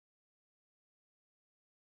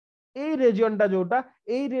ए रीजन टा जोटा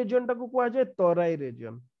ए रीजन टा को कहआ जाय तराई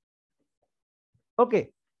रीजन ओके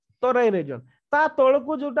तराई रीजन ता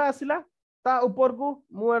तळकू जोटा आसिला ता ऊपर को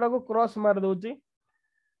मु एडा को क्रॉस मार दोची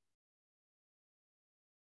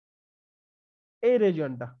ए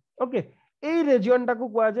रीजन टा ओके ए रीजन टा को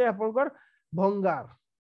कहआ जाय आपनकर भंगार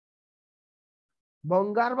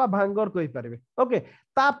बंगार बा भांगर कहि पारिबे ओके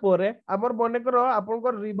तापरे हमर मने करो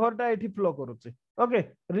आपनकर रिवर टा एठी फ्लो करूची ओके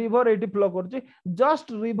रिवर एठी फ्लो करूची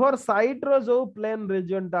जस्ट रिवर साइड रो जो प्लेन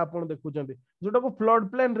रीजन टा आपण देखुचंती जोटा को फ्लड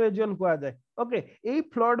प्लेन रीजन को आ जाय ओके एई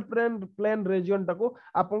फ्लड प्लेन रीजन टा को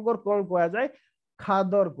आपनकर कोन को आ जाय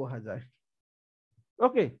खादर को आ जाय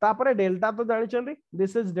ओके तापरे डेल्टा तो जानि चंदी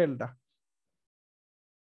दिस इज डेल्टा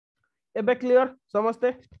एबे क्लियर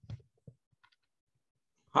समझते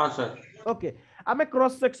हाँ सर ओके आमे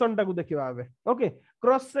क्रॉस सेक्शन टा को देखिबा आबे ओके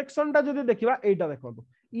क्रॉस सेक्शन टा जदी देखिबा एटा देखंतु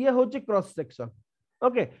ये होची क्रॉस सेक्शन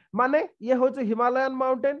ओके माने ये होची हिमालयन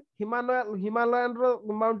माउंटेन हिमालयन रो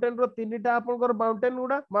माउंटेन रो तीनटा आपनकर mountain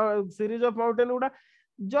Uda series of mountain Uda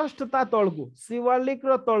just ता तळकू शिवालिक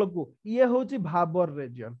रो तळकू ये होची भाबर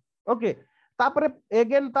रीजन ओके तापरे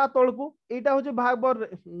अगेन ता तळकू एटा होची भाबर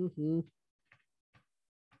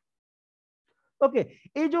ओके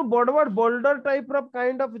ये जो बड़ बड़ boulder type row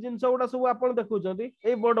kind of जिंस गुडा सब आपण देखुचंती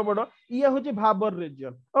ए बड़ बड़ ये होची भाबर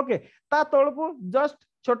रीजन ओके ता तळकू जस्ट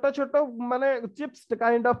छोट छोट माने चिप्स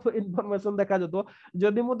काइंड ऑफ इंफॉर्मेशन देखा जतो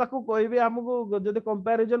जदी मु ताकू कहबी हमकु जदी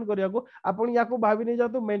कंपैरिजन करिया को आपण याकू भाबी नै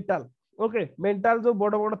जातो मेंटल ओके मेंटल जो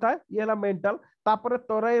बड़ बड़ था ये हला मेंटल तापरे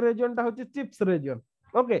तराई रीजन ता होची चिप्स रीजन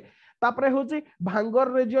ओके तापरे होची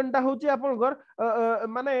भांगर रीजन ता होची आपण घर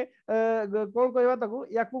माने कोन कहबा ताकू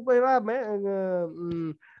याकू कहबा में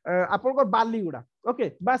आपण घर बाली गुडा ओके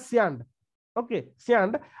बा सैंड ओके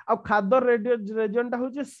सैंड आ खादर रीजन ता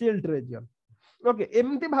होची सिल्ट रीजन ओके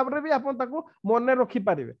एमती भाबरे भी आपण ताकू मने रखी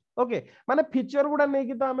पारिबे ओके माने फीचर गुडा नै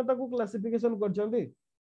कि तो हमें ताकू क्लासिफिकेशन करछंती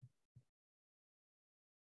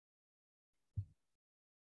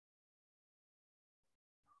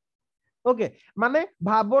ओके माने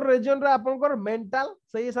भाबर रीजन रे आपनकर मेंटल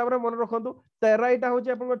सही हिसाब रे मन रखंतु तेराइटा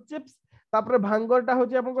होची आपनकर चिप्स तापरे भांगरटा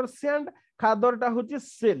होची आपनकर सैंड खादरटा होची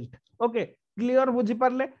सिल्ट ओके क्लियर बुझी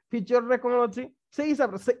पारले फीचर रे कोन अछि सही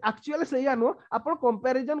हिसाब से एक्चुअली सही आनो आपण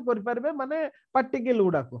कंपैरिजन करि पारबे माने पार्टिकल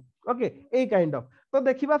गुडा को ओके ए काइंड ऑफ तो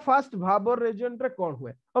देखिबा फर्स्ट भाबर रीजन रे कोन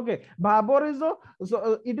हुए okay Bhabar is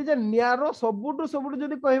it is a नियारो सबुटु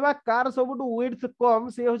जदी कहबा कार सबुटु विड्थ कम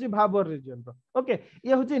से होची भाबर रीजन ओके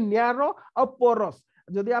ये होची नियारो और पोरस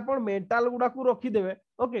जदी आपण मेंटल गुडा को रखी देबे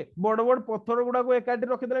ओके बड़ बड़ पत्थर गुडा को एकाटी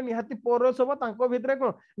रखी देले निहाती पोरस हो तांको भितरे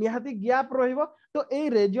कोन निहाती गैप रहिबो तो ए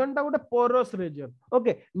रीजन टा गोटे porous reason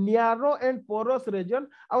okay नियारो and porous reason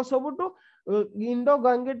uh सबुटु Indo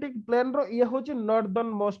Gangetic plain रो ये होची northern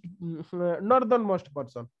most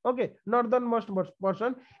person okay northern most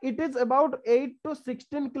person it is about 8 to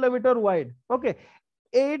 16 kilometre wide okay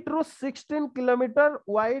 8 to 16 kilometre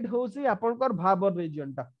wide होची आपनकर भाबर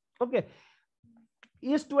रीजन टा ओके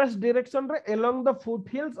ईस्ट वेस्ट डायरेक्शन रे along the foot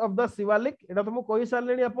hills of the Shivalik एटा तो मु कहि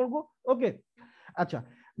सारलेनी आपन को ओके अच्छा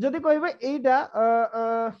जदी कहबे एटा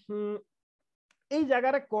এই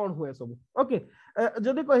জায়গারে কোন হুয়ে সব ওকে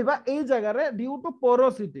যদি কহিবা এই জায়গারে ডিউ টু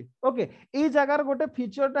পোরোসিটি ওকে এই জায়গার গোটে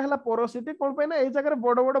ফিচরটা হলা পোরোসিটি কোন পাই না এই জায়গারে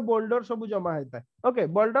বড় বড় বোল্ডর সব জমা হইতা ওকে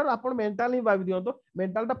বোল্ডর আপন মেন্টাল হি ভাবি দিয়তো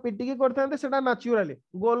মেন্টালটা পিটিকি করথান্তে সেটা ন্যাচুরালি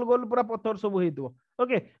গোল গোল পুরা পথর সব হইতো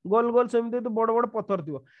ओके गोल गोल सेमती तो बड़ बड़ पत्थर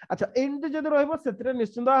थी अच्छा एमती जदि रहिबो सेतरे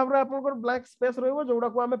निश्चित भाव आपनकर ब्लैक स्पेस रहिबो जोडा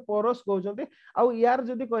को हमें पोरस कहउचंती आ यार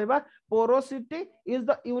जदि कहबा porosity is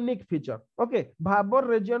the unique feature okay Bhabar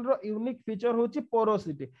reason row unique feature होची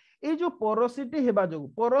पोरोसिटी ए जो पोरोसिटी हेबा जो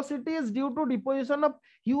porosity is due to deposition of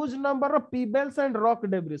huge number of Peebles and rock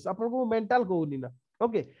debris आपनको mental कहउनी ना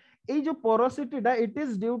ओके ए जो पोरोसिटी डा it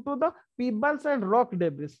is due to the Peebles and rock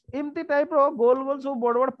debris एमती type रो गोल गोल सब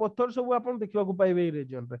बड़ बड़ पत्थर सब आपन देखिबा को पाइबे ए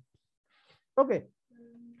रीजन रे ओके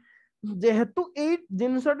जेहेतु ए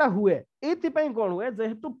जिनसटा हुए एथि पई कोन हुए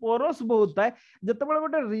जेहेतु पोरस बहुत थाए जतबेले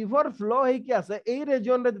गोटे रिवर फ्लो हे कि आसे ए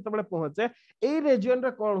रीजन रे जतबेले पहुंचे ए रीजन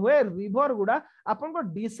रे कोन हुए रिवर गुडा आपन को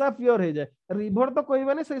डिसअपियर हे जाय रिवर तो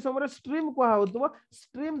कहबानी से समय स्ट्रीम को होतबो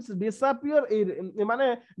स्ट्रीम्स डिसअपियर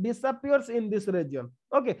माने disappears in this reason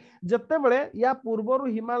okay जतबेले या पूर्वरु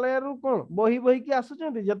हिमालय रु कोन बही बही कि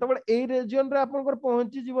आसुचंती जतबेले ए रीजन रे आपन को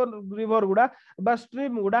पहुंची जीवन रिवर गुडा बा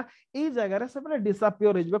स्ट्रीम गुडा ए जगह रे सबले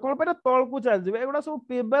डिसअपियर हे जबे कोन पे तळ को चल जबे एगुडा सब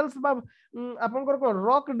पेबल्स बा आपनकर कोन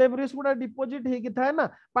रॉक डेब्रिस गुडा डिपोजिट हे कि थाए ना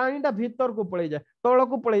पानीटा भीतर को पळे जाय तळ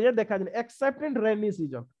को पळे जाय देखा जाय एक्सेप्ट इन रेनी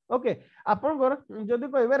सीजन ओके आपनकर जदी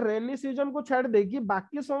कहबे रेनी सीजन को छाड़ दे कि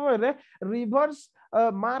बाकी समय रे reverse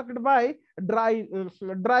marked by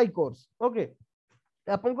dry course okay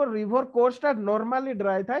आपनकर रिवर कोर्सटा नॉर्मली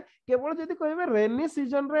ड्राई थाए केवल जदी कहबे रेनी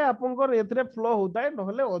सीजन रे आपनकर एथरे फ्लो होता है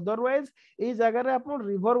नहले अदरवाइज ए जगह रे आपन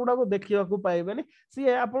रिवर गुडा को देखिया को पाइबेनी सी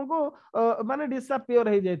आपनको माने डिसअपियर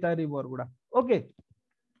हे जाता रिवर गुडा ओके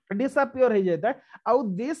डिसअपियर हे जाता है आउ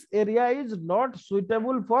this area is not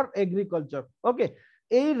suitable for agriculture okay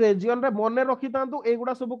AE reason रे मने रखि तांतु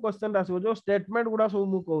एगुडा सब क्वेश्चन आसीबो जो स्टेटमेंट गुडा सब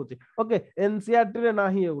मु कहूची ओके एनसीईआरटी रे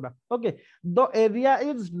नाही एगुडा okay the area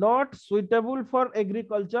is not suitable for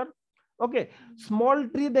agriculture okay small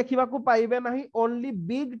tree देखिबा को पाइबे नाही only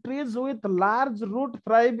big trees with large root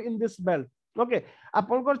thrive in this belt okay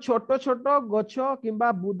आपनकर छोट छोट गछ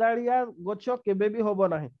किंबा बुदालिया गछ केबे भी होबो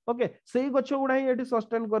नाही ओके सेही गछ गुडा ही एठी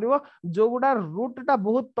सस्टेन करिवो जो गुडा रूट टा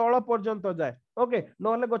बहुत तळ पर्यंत जाय ओके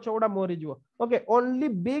नहले गछ गुडा मरि जिवो okay only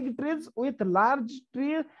big trees with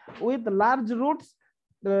large roots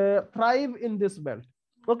thrive in this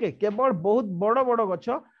belt okay केवल बहुत बड़ बड़ गछ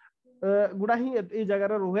गुडा ही ए जगह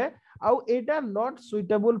रे रुहे आउ एटा not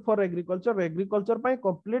suitable for agriculture pi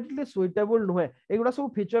completely suitable नुहे एगुडा सब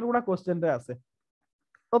फीचर गुडा क्वेश्चन रे आसे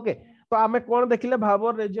ओके तो आमे कोन देखिले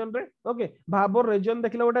भाबर रीजन रे ओके भाबर रीजन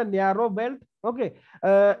देखिले गोटे narrow belt okay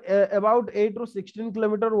about 8 to 16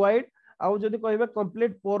 kilometre wide आउ जदी कहबे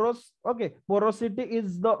complete porous okay porosity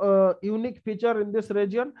is the unique feature in this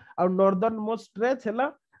reason आउ नॉर्दर्न मोस्ट स्ट्रेच हैला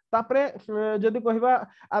तापरे जदी कहबा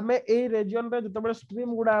आमे ए रीजन रे जतबे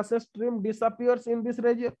स्ट्रीम गुडा आसे stream disappears in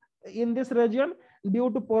this reason due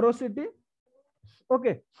to porosity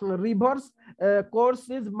okay rivers course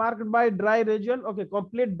is marked by dry region okay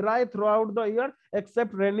complete dry throughout the year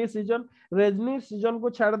except rainy season को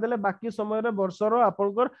छाड़ देले बाकी समय रे वर्षर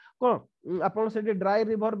आपनकर कोन आपन सेठी ड्राई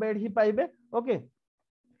रिवर बेड ही पाइबे ओके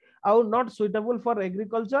आउ नॉट सुइटेबल फॉर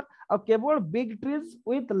एग्रीकल्चर आउ केवल big trees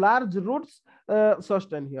with large roots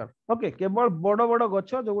sustain here okay केवल बड़ बड़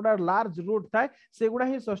गछ जो गुडा लार्ज रूट थाए से गुडा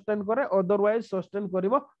ही सस्टेन करे अदरवाइज सस्टेन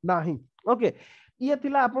करिवो नाही ओके ये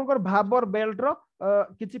थिला आपनकर भाबर बेल्ट रो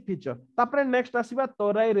किछि फीचर तापरे नेक्स्ट आसीबा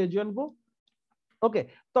तराई रीजन को okay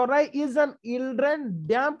Terai is an इल्ड्रेन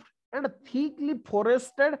damp and thickly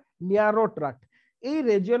forested narrow tract A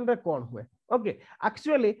reason रे कोन हुए ओके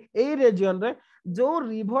एक्चुअली ए रीजन रे जो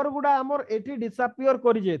रिवर गुडा हमर एठी डिसअपियर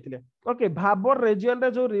करि जायतिले ओके भाबर रीजन रे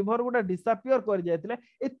जो रिवर गुडा डिसअपियर करि जायतिले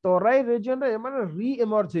ए तराई रीजन रे माने री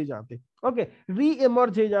इमर्ज हो जाते ओके री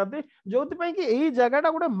इमर्ज हो जाते जोति पई कि एई जगहटा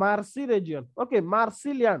गुडा Marcy reason okay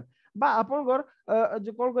Marcy land बा आपन घर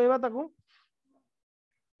जो कोन कहबा ताकू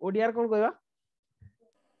ओडियार कोन कहबा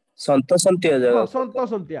संतसंतिया जगह हां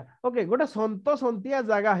संतसंतिया ओके गोटे संतसंतिया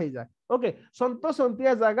जगह हे जाय ओके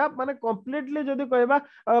संतसंतिया जगह माने कंप्लीटली जदी कहबा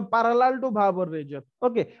parallel to Bhabar reason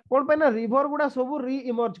okay कोन पे ना रिवर गुडा सब री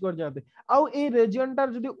इमर्ज कर जाते आउ ए रीजन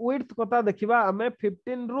टर जदी विड्थ कथा देखिबा हमें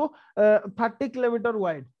 15 रु 30 किलोमीटर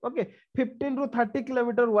वाइड ओके 15 रु 30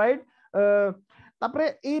 किलोमीटर वाइड तापरे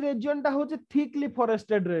ए रीजन टा होचे thickly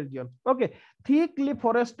forested reason okay thickly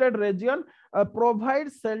forested reason provide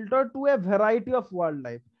shelter to A variety of wild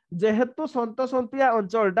life जेहेतु संतसंतिया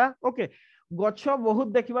अंचलटा ओके गछ बहुत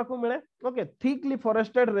देखिबा को मिले ओके थिकली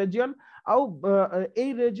फॉरेस्टेड रीजन आउ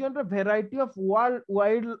ए रीजन रे वैरायटी ऑफ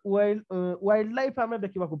वाइल्ड लाइफ हमें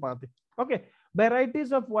देखिबा को पाते okay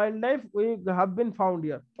varieties of wildlife we have been found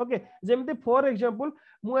here okay जेमते for example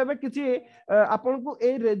मु एबे किछि आपन को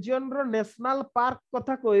ए रीजन रो नेशनल पार्क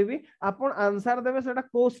कथा कहबी आपन आंसर देबे सेटा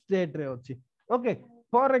को स्टेट रे अछि okay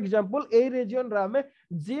for example A reason रा में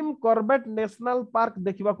जिम कॉर्बेट नेशनल पार्क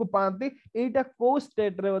देखिबा को पांती एटा को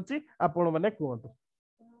स्टेट रे अछि आपन माने कहंतु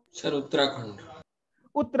sir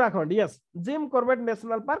Uttarakhand yes Jim Corbett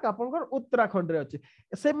national park आपनकर उत्तराखंड रे अछि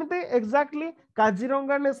सेमिते एग्जैक्टली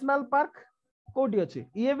काजीरंगा नेशनल पार्क कोठी अछि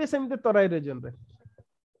ये भी सेमिते तराई रीजन रे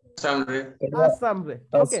आसाम रे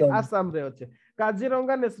ओके आसाम रे अछि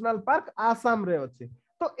काजीरंगा नेशनल पार्क आसाम रे अछि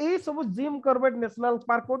तो ए सब जिम कॉर्बेट नेशनल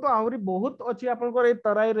पार्क को तो आहुरी बहुत अछि आपनकर ए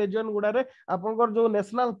तराई रीजन गुडा रे आपनकर जो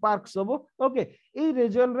नेशनल पार्क सब ओके ए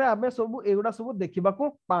रीजन रे हमें सब एगुडा सब देखिबा को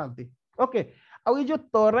पांती ओके आ ये जो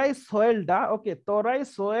तराई सॉइल टा okay Terai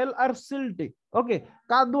soil are silty okay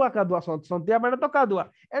कादुआ संतिया माने तो कादुआ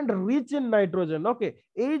and rich in nitrogen okay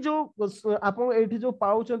ए जो आपन एठी जो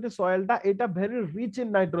पाउचंती सॉइल टा एटा very rich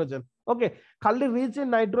in nitrogen okay खाली rich in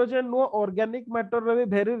nitrogen no organic matter रे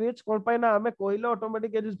वेरी रिच कोन पाई ना हमें कोइला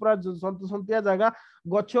ऑटोमेटिक एज पूरा संतिया जगह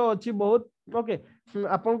गछ अछि बहुत ओके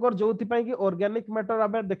आपनकर जोथि पाई कि ऑर्गेनिक मैटर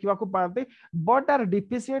हमें देखिबा को पांती but are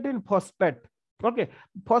deficient in phosphate okay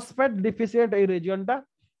phosphate deficient A reason टा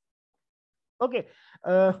ओके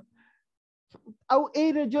आउ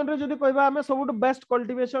ए रीजन रे जदी कहबा हमें सबुट बेस्ट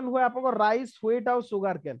कल्टीवेशन हुए आपन राइस व्हीट आउ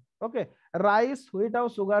sugar cane okay rice wheat आउ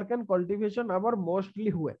सुगर केन कल्टीवेशन हमर मोस्टली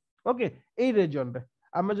हुए ओके ए रीजन रे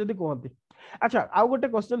हमें जदी कहंती अच्छा आउ गोटे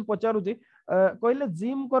क्वेश्चन पचारु छी कहले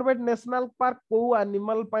जिम कॉर्बेट नेशनल पार्क को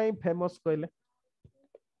एनिमल पई फेमस कहले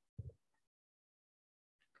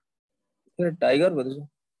टाइगर बोलछो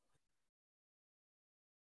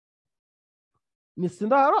निश्चित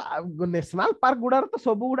भाव नेशनल पार्क गुड़ा तो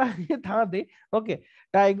सब गुड़ा था ओके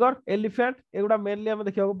टाइगर एलिफेंट एगुड़ा मेनली आम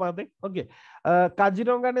देखा पाते ओके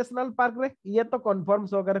काजीरंगा नेशनल पार्क रे ये तो कन्फर्म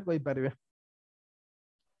सहकार कहि पारिबे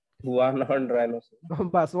वन हॉर्न राइनो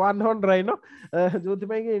बस वन हॉर्न राइनो जो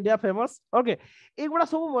इंडिया फेमस ओके एगुड़ा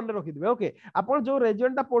सब मन रखिथे ओके आपण जो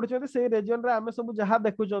रीजन टा पढुछते से रीजन रे आमे सब जहा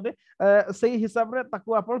देखुछते सेही हिसाब रे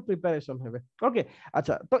ताकू आपण प्रिपरेशन हेबे ओके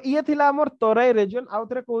अच्छा तो ये थिला हमर तराई रीजन आउ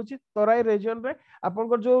थरे कहूची तराई रीजन रे आपण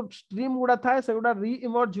को जो स्ट्रीम गुड़ा थाए से गुड़ा री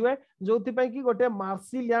इमर्ज हुए जोथि पई कि गोटे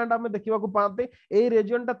मार्सी लैंड आमे देखिबा को पाते ए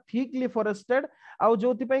रीजन टा थिकली फॉरेस्टेड आउ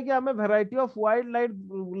जोथि पई कि आमे वैरायटी ऑफ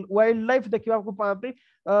वाइल्ड लाइफ देखिबा को पाते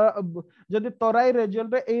जदि तराई रीजन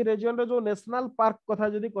रे ए रीजन रे जो नेशनल पार्क कथा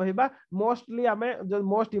जदि कहिबा मोस्टली आमे जो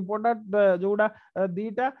मोस्ट इंपोर्टेंट जोडा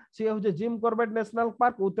दीटा से हो जे Jim Corbett national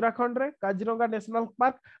park Uttarakhand रे काजीरंगा नेशनल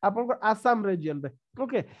पार्क आपन को आसाम रीजन रे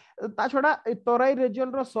ओके ता छडा तराई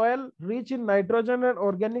reason row soil rich in nitrogen and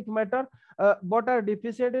organic matter but are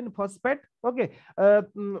deficient in phosphate okay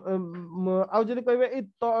आउ जदि कहबे इ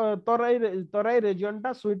तराई रीजन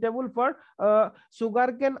टा suitable for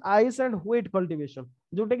sugar cane ice and wheat cultivation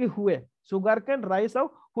Jote कि हुए सुगर केन राइस और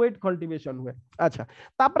व्हीट कल्टीवेशन हुए अच्छा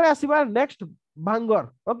तापरे आसीबा नेक्स्ट भांगर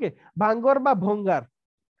ओके भांगर बा भंगार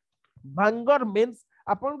भांगर मींस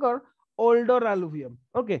आपनकर ओल्डर अलुवियम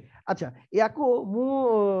ओके अच्छा याको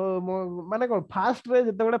मु माने कोन फास्ट रे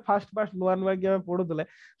जते बडे फास्ट नुवा नुवा के पढुतले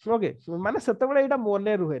ओके माने सेते बडे एटा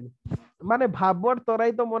मने रुहेनी माने भाबर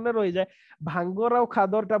तराई तो मने रहि जाय भांगर और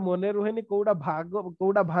खादरटा मने रुहेनी कोडा भांगर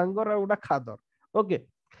और कोडा खादर ओके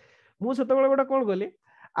मु सेते बडे गोटा कोन गली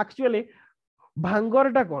एक्चुअली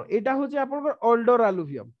भांगरटा कोन एटा होचे आपनकर ओल्डर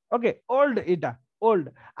अलुवियम ओके ओल्ड एटा ओल्ड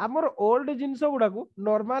आमर ओल्ड जिंस गुडा को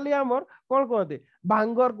नॉर्मली आमर कोन कहते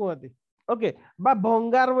भांगर कहते ओके बा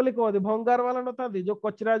भंगार बोली कहते भंगार वाला न थाती जो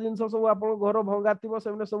कचरा जिंस सब आपन घर भंगा थिबो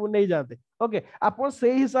सेमने सब नै जाते ओके आपन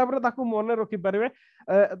सेही हिसाब रे ताकू मने रखि परबे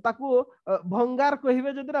ताकू भंगार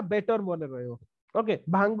कहिबे जदिरा बेटर मने रहइबो ओके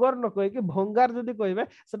भांगर न कहि कि भंगार जदि कहिबे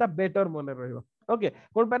सेटा बेटर मने रहइबो ओके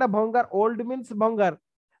कोन पेटा भंगार ओल्ड मींस भंगार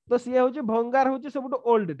तो सी हूँ भंगार हूँ सब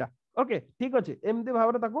ओल्ड टा ओके ठीक अच्छे एमती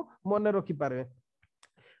भाव मन रखि पारे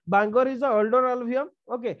बांगर is older अलुवियम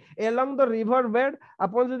okay along the river bed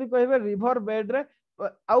आपन जदि कहबे रिवर बेड रे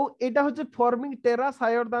आउ एटा होचे forming Terash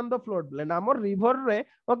higher than the flowed plane हमर रिवर रे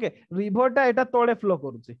ओके रिवर टा एटा तळे फ्लो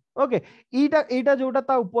करूची ओके एटा जोटा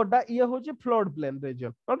ता ऊपरटा ये होचे फ्लोड प्लेन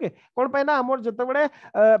रीजन ओके कोन पे ना हमर जते बडे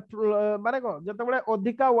माने को जते बडे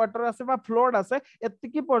अधिका वाटर आसे बा फ्लोड आसे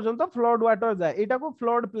एतिकी पर्यंत फ्लोड वाटर जाय एटा को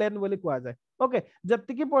फ्लोड प्लेन बोली कुआ जाय ओके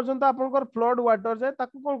जतिकी पर्यंत आपनकर फ्लोड वाटर जाय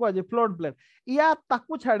ताकू कोन कुआ जाय फ्लोड प्लेन या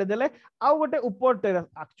ताकू छाडी देले आउ गोटे ऊपर टेरास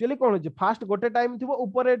एक्चुअली कोन होची फास्ट गोटे टाइम थिबो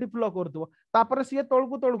ऊपर एटी फ्लो करथबो तापर सिए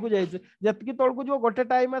तळकू जाइछे जतिकी तळकू जो गोटे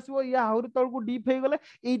टाइम आसीबो या हाउरी तळकू डीप हे गले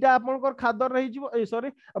एटा आपनकर खादर रहि जिवो ए सॉरी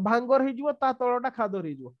भांगर हे जिवो ता तळटा खादर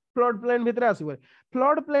हे जिवो फ्लोड प्लेन भितरे आसीबो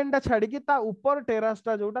फ्लोड प्लेन ता छाडी की ता ऊपर टेरास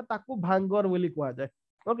ता जोटा ताकू भांगर बोली कुआ जाय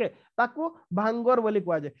ओके ताकू भांगर बोली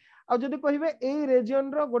कुआ जाय आ जदि कहिबे ए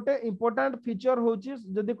रीजन रो गोटे इंपोर्टेंट फीचर होची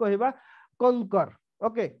जदि कहिबा कंकर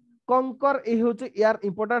ओके कंकर ए होची यार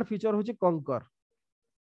इंपोर्टेंट फीचर होची कंकर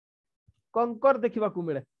कंकर देखिबा को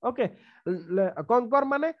मिले ओके कंकर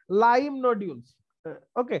माने lime nodules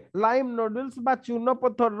okay lime nodules बा चूर्ण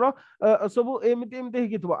पत्थर रो सब एमिति एमिति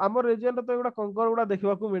हिकिथबो हमर रीजन रो तो एगुडा कंकर गुडा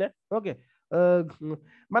देखिबा को मिले ओके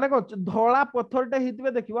माने को धोला पत्थरटे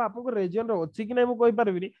हितबे देखिबो आपन को रीजन रो अछि कि नै मु कहि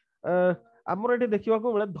परबिनी हमर एठी देखिबा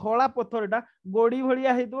को मिले धोला पत्थरटा गोडी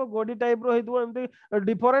भलिया हितबो गोडी टाइप रो हितबो एमिति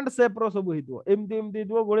डिफरेंट शेप रो सब हितबो एमिति एमिति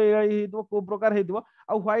हितबो गोडी हितबो को प्रकार हितबो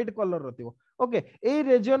आ व्हाइट कलर रतिबो ओके ए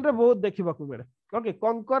रीजन रे बहुत देखिबा को मिले ओके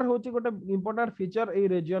कंकर होची गोटे इंपोर्टेंट फीचर ए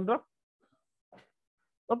रीजन रो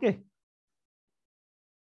ओके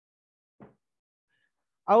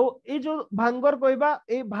आउ ए जो भांगर कहबा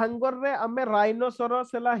ए भांगर रे हमें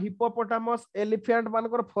राइनोसोरस हला हिप्पोपोटामस एलिफेंट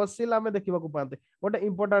मानकर फॉसिल हमें देखिबा को पाते गोटे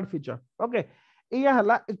इंपोर्टेंट फीचर ओके इया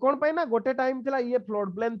हला कोन पय ना गोटे टाइम थिला ये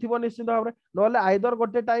फ्लोड प्लेन थिबो निश्चित भाबरे नले आइदर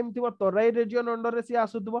गोटे टाइम थिबो तराई रीजन अंडर रे सी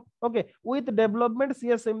आसुतबो ओके विथ डेवलपमेंट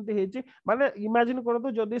सी सेमति हेची माने इमेजिन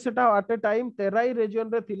करतो जदी सेटा एट ए टाइम तराई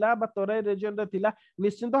रीजन रे थिला बा तराई रीजन रे थिला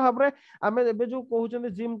निश्चित भाबरे आमे एबे जो कहउचंदी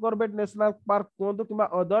Jim Corbett national park कोंतो किबा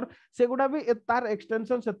other सेगुडा भी तार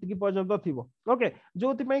एक्सटेंशन सेतिकी पर्यंत थिबो ओके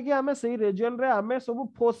जोति पय कि आमे सेही रीजन रे आमे सब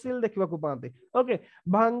फॉसिल देखिबा को पाते ओके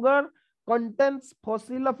भांगर contains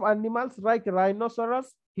fossil of animals like rhinoceros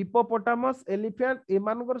hippopotamus elephant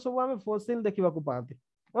एमानकर सब हमें fossil देखिबा को पाते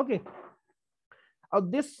ओके और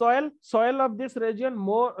this soil of this region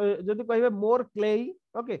more जदि कहबे more clay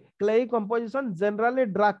okay clay composition generally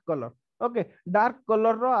dark color okay dark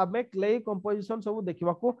colour रो हमें क्ले कंपोजिशन सब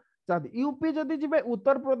देखिबा को चाहती यूपी जदि जिबे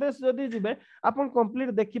उत्तर प्रदेश जदि जिबे आपण कंप्लीट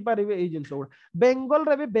देखि पारिबे एई जिंस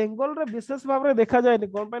गुडा बेंगल रे विशेष भाव रे देखा जायनि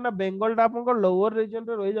कोन पे ना बेंगल टा आपण लोअर रीजन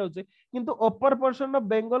रे रहि जाउचे किंतु अपर पोर्शन ऑफ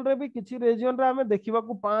बेंगल रे भी किछि रीजन रे हमें देखिबा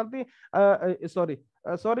को पांती सॉरी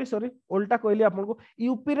उल्टा कहली आपन को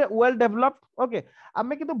यूपी रे वेल डेवलप्ड ओके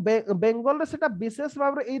आमे किंतु बेंगल रे सेटा विशेष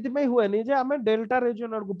भाव रे एथि में हुएनी जे हमें डेल्टा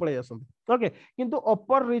रीजन को पळे आसंती ओके किंतु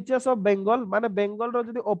अपर रिचेस ऑफ बेंगल माने बेंगल रो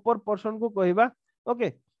जदि अपर पोर्शन को कहबा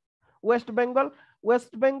ओके वेस्ट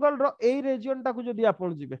बेंगल रो ए रीजन टा को जदि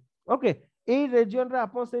आपण जिबे ओके ए रीजन रे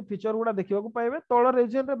आपण से फीचर गुडा देखिबा को पाइबे तळ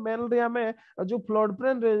रीजन रे मेनली हमें जो फ्लड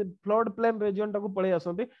प्लेन रीजन टा को पळे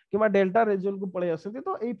आसंती किबा डेल्टा रीजन को पळे आसंती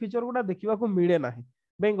तो ए फीचर गुडा देखिबा को मिले नाही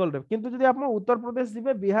बेंगल रे किंतु जदि आपण उत्तर प्रदेश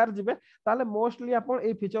जिबे बिहार जिबे ताले मोस्टली आपण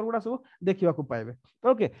ए फीचर गुडा सब देखिबा को पाइबे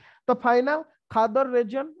ओके तो फाइनल खादर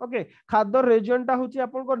रीजन ओके खादर रीजन टा होची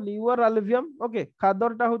आपन को न्यूअर एलुवियम ओके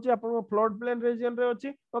खादर टा होची आपन को फ्लड प्लेन रीजन रे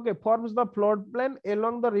अछि okay forms the flood plain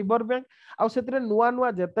along the river bank आ सेतरे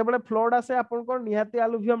नुआ जते बेले फ्लड आसे आपन को निहाती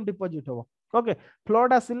एलुवियम डिपॉजिट हो ओके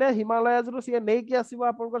फ्लड आसिले हिमालयस रो से नै कि आसीबो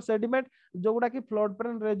आपन को सेडिमेंट जोगुडा कि फ्लड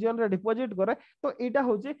प्लेन रीजन रे डिपॉजिट करे तो एटा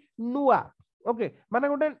होची नुआ ओके माने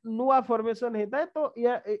गोटे नुआ फॉर्मेशन हेता तो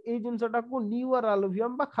या ए जिंसटा को न्यूअर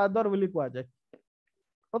एलुवियम बा खादर बोली कोआ जाय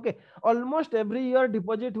okay almost every year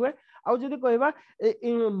deposit हुए आउ जदी कहबा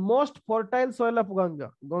most fertile soil of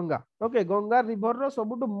Ganga okay Ganga river row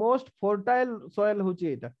सबटु most fertile soil होची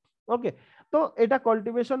एटा ओके तो एटा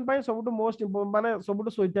कल्टीवेशन पय सबटु मोस्ट माने सबटु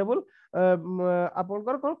सुइटेबल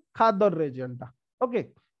आपनकर कोन खादर रीजन टा ओके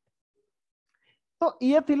तो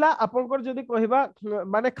ये थिला आपनकर जदी कहबा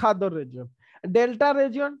माने खादर रीजन डेल्टा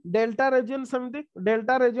रीजन समिति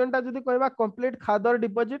डेल्टा रीजन टा जदी कहबा कंप्लीट खादर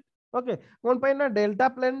डिपॉजिट ओके कोन पे ना डेल्टा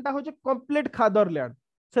प्लेन टा होचे कंप्लीट खादर लैंड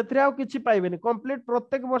सेथरे आ किछि पाइबेनी कंप्लीट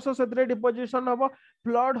प्रत्येक वर्ष सेथरे डिपोजिशन हबो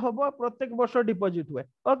फ्लड हबो प्रत्येक वर्ष डिपोजिट हुए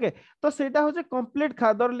ओके तो सेटा होचे कंप्लीट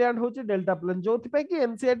खादर लैंड होचे डेल्टा प्लेन जोथि पे कि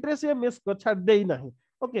एनसीईआरटी रे से मिस को छाड़ देई नाही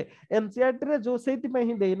ओके एनसीईआरटी रे जो सेति पे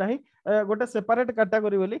ही देई नाही गोटे सेपरेट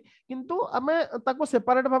कैटेगरी बोली किंतु हमें ताको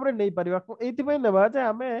सेपरेट भाव रे नै परिबा एथि पे नेबा जे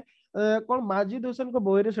हमें कोन माजिद हुसैन को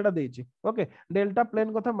बोई रे सेटा देइछि ओके डेल्टा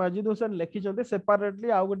प्लेन कथा माजिद हुसैन लिखि चंते सेपरेटली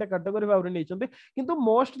आ गोटे कैटेगरी भाव रे नै चंते किंतु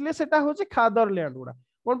मोस्टली सेटा होचे खादर लैंड गुडा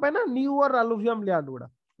कोन पे ना newer alluvium land गुडा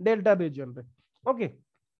delta reason रे ओके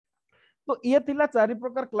तो ये थिला चारि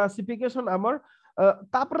प्रकार क्लासिफिकेशन हमर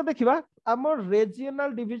तापर देखिबा हमर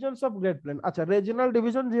regional divisions of great plain अच्छा रीजनल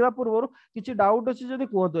डिवीजन जीवा पूर्व किछि डाउट अछि जदी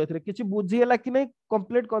कोतो एथरे किछि बुझियला कि नै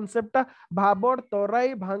कंप्लीट कांसेप्ट भाबर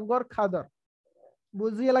तराई भांगर खादर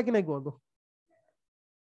बुझियला कि नै कोतो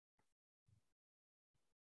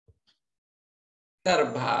सर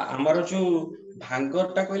हमर जो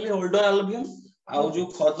भांगर टा कहले ओल्डर एलुवियम आउ जो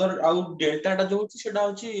खदर आउ डेल्टा टा जो होची सेटा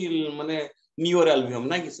होची माने न्यूअर एलुवियम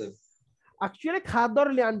ना कि सर एक्चुअली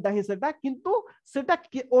खादर लैंड ही सेटा किंतु सेटा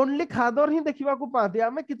ओनली खादर ही देखिबा को पाते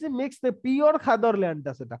हमें किछि मिक्स प्योर खादर लैंड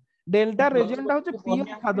ता सेटा डेल्टा रीजन टा होचे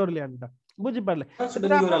प्योर खादर लैंड ता बुझि पारले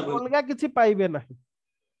सेटा अलगा किछि पाइबे नाही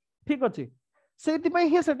ठीक अछि सेति पई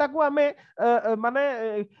ही सेटा को हमें माने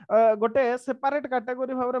गोटे सेपरेट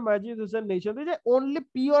कैटेगरी भाव रे माजिद हुसैन नै छथि जे ओनली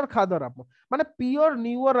प्योर खादर आप माने प्योर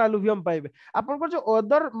न्यूअर एलुवियम पाइबे आपन को जो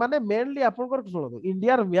अदर माने मेनली आपन को सुनो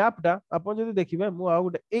इंडिया र मैप टा आपन जदी देखिबे मु आ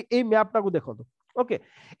गोटे ए मैप टा को देखतो ओके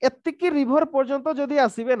एतिकी रिवर पर्यंत जदी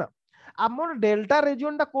आसीबे ना आमर डेल्टा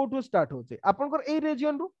रीजन टा कोठु स्टार्ट होचे आपनकर ए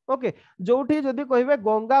रीजन रु ओके जोठी जदी कहबे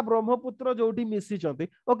गंगा ब्रह्मपुत्र जोठी मिसी चंती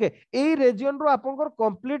ओके ए रीजन रु आपनकर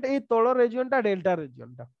कंप्लीट ए तळ रीजन टा डेल्टा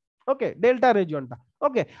रीजन टा ओके डेल्टा रीजन टा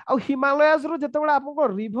ओके आ हिमालयस रु जते बडा आपनको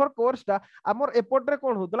रिवर कोर्स टा हमर एपोर्ट रे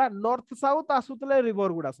कोन होतला नॉर्थ साउथ आसुतले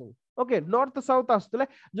रिवर गुडा सब ओके नॉर्थ साउथ आसुतले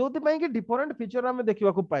जोति पई कि डिफरेंट फीचर हमें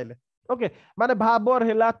देखिबा को पाइले ओके माने भाबर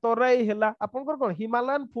हेला तराई हेला आपनकर कोन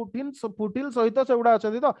हिमालयन फुटिल सहित सेउडा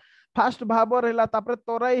अछि तो फास्ट भाबर हेला तापरे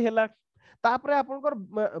तराई हेला तापरे आपनकर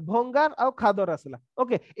भंगार आ खादर आसला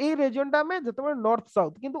ओके ए रीजन टा में जते नॉर्थ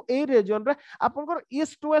साउथ किंतु ए रीजन रे आपनकर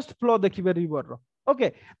ईस्ट वेस्ट फ्लो देखिबे रिवर रो ओके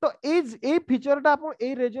तो ए फीचर टा आपण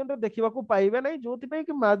ए रीजन रे देखिबा को पाइबे नै जोति पे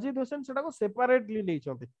कि माजिद हुसैन सेटा को सेपरेटली नै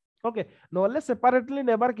छथि ओके नोले सेपरेटली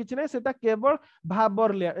नेबार किछि नै सेटा केवल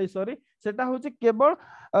भाबर सॉरी सेटा होछि केवल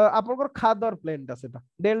आपनकर खादर प्लेन टा सेटा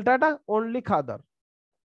डेल्टा टा ओनली खादर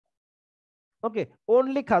ओके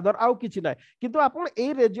ओनली खादर आउ किछि नै किंतु आपण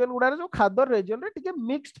ए रीजन गुडा जो खादर रीजन रे टिके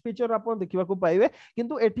मिक्स्ड फीचर आपण देखिबा को पाइबे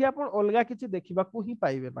किंतु एठी आपण अलगा किछि देखिबा को ही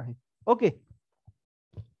पाइबे नाही ओके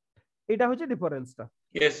एटा होछि डिफरेंस टा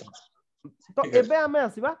यस तो एबे आमे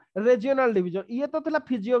आसीबा रीजनल डिवीजन ये तो थिला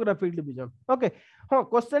फिजियोग्राफिक डिवीजन ओके हां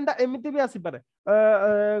क्वेश्चन टा एमिति भी आसी पारे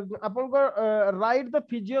आपन को right the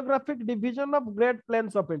physiographic division of great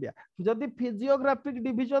planes of India जदि फिजियोग्राफिक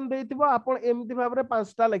डिवीजन देइतिबो आपन एमिति भाबरे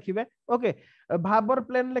पांचटा लिखिबे ओके भाबर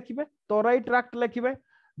प्लेन लिखिबे तोराई ट्रैक्ट लिखिबे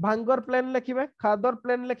भांगर प्लेन लिखिबे खादर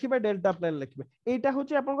प्लेन लिखिबे डेल्टा प्लेन लिखिबे एटा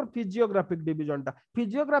होची आपन फिजियोग्राफिक डिवीजन टा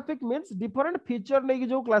फिजियोग्राफिक मींस डिफरेंट फीचर नै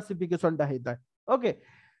जो क्लासिफिकेशन टा हेता ओके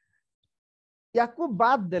याकू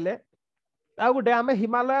बाद देले आ गोटे आमे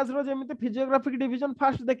हिमालयस रो जेमिति फिजियोग्राफिक डिवीजन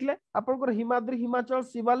फास्ट देखले आपनकर हिमाद्री हिमाचल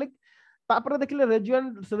शिवालिक तापरे देखले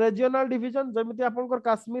रीजनल डिवीजन जेमिति आपनकर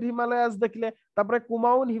काश्मीर हिमालयस देखले तापरे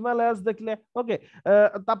कुमाऊन हिमालयस देखले ओके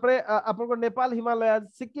तापरे आपनकर Nepal Himalayas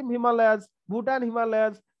Sikkim Himalayas Bhutan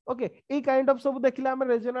Himalayas okay a kind of सब देखले हम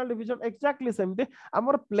रीजनल डिवीजन एक्जेक्टली सेमते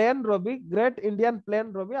हमर प्लेन रो भी ग्रेट इंडियन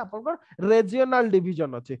प्लेन रो भी आपनकर रीजनल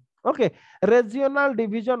डिवीजन अछि ओके रीजनल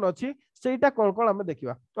डिवीजन अछि सेटा कोन कोन हम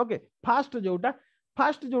देखिबा ओके फास्ट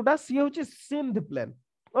जोटा सी होची सिंध प्लेन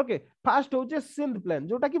ओके फास्ट होची सिंध प्लेन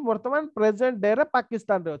जोटा कि वर्तमान प्रेजेंट डे रे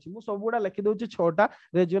पाकिस्तान रे अछि मु सब गुडा लिखि दोची 6टा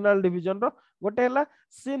रीजनल डिवीजन रो गोटे हला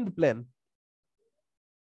सिंध प्लेन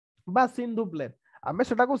बा सिंधु प्लेन आमे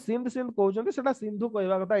सेटा को सिंध सिंध कहउछंती सेटा सिंधु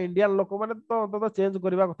कहबा कथा इंडियन लोक माने तो चेंज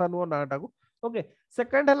करबा कथा नो नाटा को ओके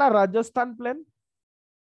सेकंड हला राजस्थान प्लेन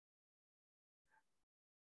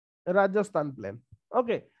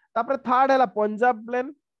ओके तापर थर्ड हला पंजाब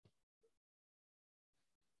प्लेन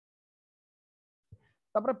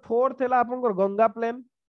तापर फोर्थ हला आपनकर गंगा प्लेन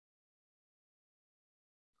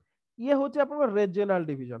ये होची आपनकर रीजनल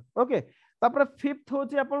डिवीजन ओके तापर फिफ्थ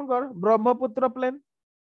होची आपनकर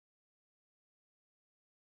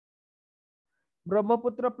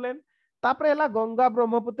ब्रह्मपुत्र प्लेन तापर हला Ganga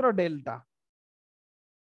Brahmaputra delta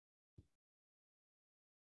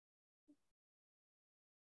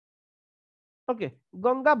okay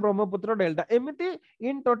Ganga Brahmaputra delta एमिति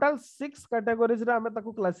इन टोटल 6 कैटेगरीज रे हमें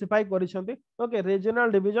ताको क्लासिफाई करिसंती ओके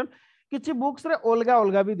रीजनल डिवीजन किछि बुक्स रे ओलगा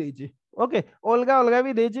ओलगा भी देछि ओके ओलगा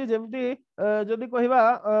भी देछि जेमति जदी कहिबा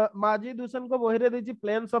माजी दुसन को बहिरे देछि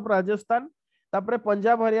प्लेन्स ऑफ राजस्थान तापरे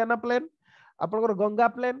पंजाब हरियाणा प्लेन आपनकर गंगा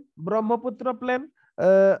प्लेन ब्रह्मपुत्र प्लेन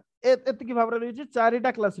एतिकी भाबरे देछि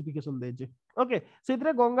चारिटा क्लासिफिकेशन देछि ओके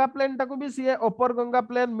सेतरे गंगा प्लेन टाको भी सी अपर Ganga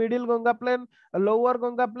plane middle Ganga plane lower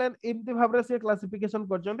Ganga plane इमति भाबरे सी क्लासिफिकेशन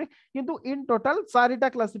करचंती किंतु इन टोटल चारिटा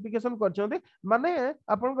क्लासिफिकेशन करचंती माने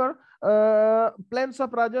आपनकर planes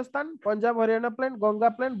of Rajasthan Punjab Haryana plane Ganga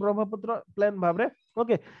plane Brahmaputra plane भाबरे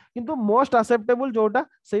okay किंतु मोस्ट एक्सेप्टेबल जोटा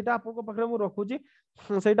सेटा आपको पखरे मु रखुची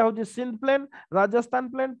सेटा होची Sindh plane Rajasthan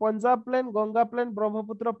plane Punjab plane Ganga plane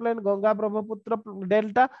Brahmaputra plane Ganga Brahmaputra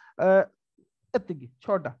delta एतिकी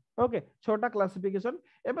 6टा okay 6टा classification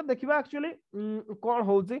एबे देखिबा एक्चुअली कोन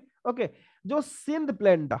होउची ओके जो सिंध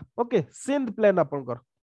प्लेन टा ओके सिंध प्लेन आपनकर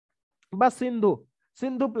बा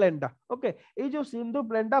सिंधु प्लेन टा ओके ए जो सिंधु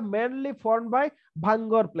प्लेन टा मेनली फॉर्म बाय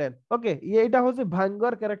भांगर प्लेन ओके ये एटा होची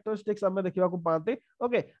भांगर कैरेक्टरिस्टिक्स हमें देखिबा को पाते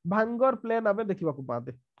ओके भांगर प्लेन हमें देखिबा को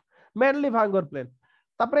पाते मेनली भांगर प्लेन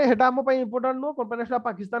तापरे हेटा हम पई इंपोर्टेंट नो कंपनेस्टा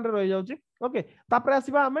पाकिस्तान रे रह जाउची ओके तापरे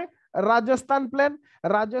आसीबा हमें राजस्थान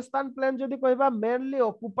प्लेन जदि कहबा mainly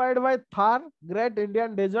occupied by Thar great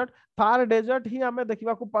Indian desert ही हमें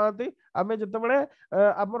देखिबा को पाते हमें जते बळे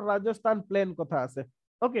हमर राजस्थान प्लेन कथा आसे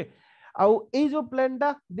ओके आउ ए जो प्लेन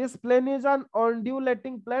टा this plane is an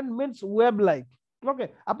ऑन्ड्यूलेटिंग plane means web like okay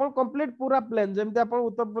upon complete पूरा प्लेन जेमते अपन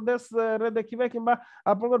उत्तर प्रदेश रे देखिबे किबा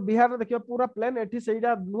अपन बिहार रे देखिबे पूरा प्लेन एठी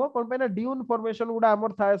सेइडा नुहो कोन पे ना ड्यून फॉर्मेशन गुडा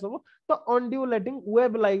हमर थाए सब तो ऑन्ड्यूलेटिंग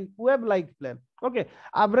web like plane okay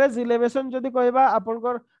average elevation जदि कहबा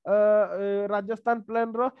अपन राजस्थान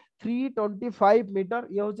प्लेन रो 325 मीटर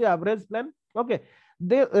ये होची एवरेज प्लेन ओके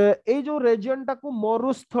दे ए जो रीजन टा को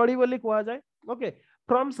मरुस्थली बोली कहा जाय ओके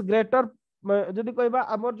फ्रॉम्स ग्रेटर जदि कहबा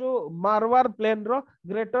हमर जो मारवार प्लेन रो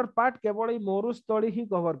ग्रेटर पार्ट केवल ई मरुस्थली ही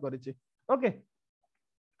कवर करिछि ओके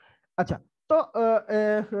अच्छा तो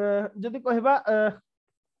जदि कहबा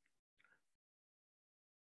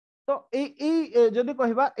तो ए जदि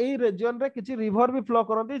कहबा ए रीजन रे किछि रिवर भी flow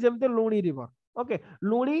करंती जेमते लुणी river okay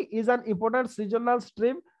लुणी is an important seasonal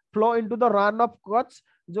stream flow into the run of Kutch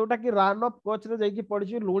जोटा कि रन ऑफ कच्छ रे जाई कि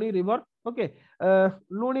पड़छि लुणी रिवर ओके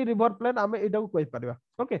लुणी रिवर प्लेन हमें एटा को कहि परबा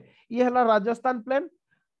ओके ये हला राजस्थान प्लेन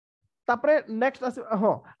तापरे नेक्स्ट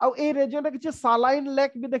हां आ ए रीजन रे किछि सालाइन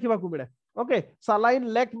लेक भी देखिबा को मिले ओके सालाइन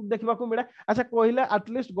लेक देखिबा को मिले अच्छा कहिले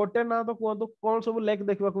एटलीस्ट गोटे ना तो कोन कोन सब लेक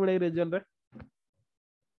देखिबा को मिले ए रीजन रे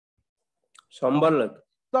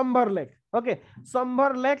संभर लेक ओके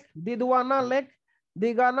संभर लेक दिदवाना लेक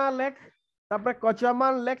दिगाना लेक तापर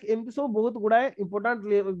कचामान लेक एमती सब बहुत गुडाए इंपोर्टेंट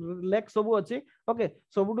लेक सब अछि ओके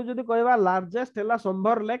सबुटु जदी कहबा लार्जेस्ट हला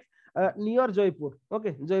संभर lake near Jaipur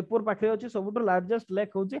okay Jaipur पाखे अछि सबुठो लार्जेस्ट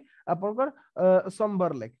लेक होची आपनकर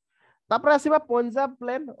संबर लेक तापर आसीबा Punjab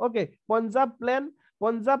plane okay Punjab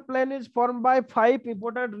plane is form by 5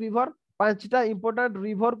 important river पांचटा important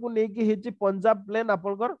river को नेकी हेची पंजाब प्लेन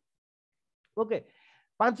आपनकर okay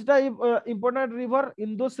पांचटा important river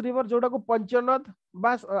Indus river जोटा को पंचनद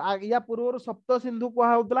बास या पूर्व सप्त सिंधु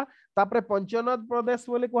कहा होतला तापरे पंचनद प्रदेश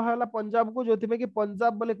बोली कहा होला पंजाब को जोथि में कि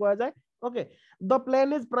पंजाब बोली कहा जाए okay the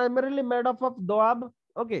plane is primarily made up of Doab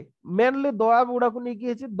okay mainly Doab गुडा को नेकी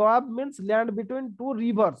हेची Doab means land between two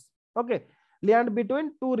reverse okay land between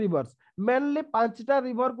two reverse mainly पांचटा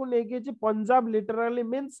river को नेकी हेची Punjab literally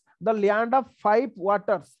means the land of 5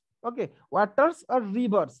 waters okay waters और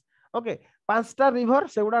रिवर्स ओके पांचटा रिवर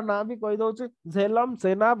सेगुडा ना भी कहि दउछि झेलम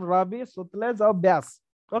चेनाब रवि सतलेज और ब्यास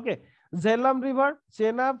ओके झेलम रिवर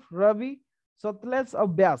चेनाब रवि सतलेज और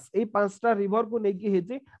ब्यास ए पांचटा रिवर को नेकी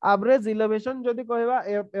हेछि एवरेज एलिवेशन जदी कहबा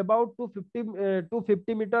about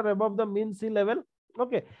 250 metre above the mean C level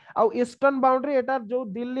okay uh eastern boundary एटा जो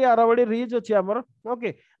दिल्ली आरावली रिज अछि हमर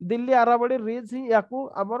ओके दिल्ली आरावली रिज ही याकू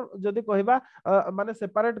हमर जदी कहबा माने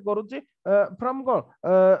सेपरेट करूछि फ्रॉम को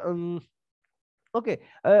ओके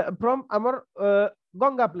फ्रॉम आमर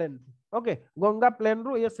Ganga plane okay Ganga plane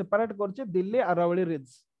रु ये सेपरेट करछि दिल्ली अरावली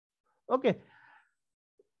रिज ओके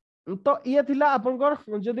तो ये थिला आपनकर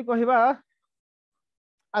जदी कहबा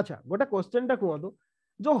अच्छा गोटे क्वेश्चन टा कहतो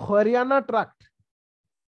जो Haryana tract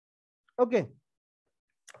okay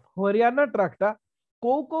Haryana tract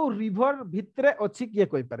को रिवर भितरे अछि किए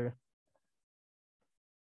कहि परबे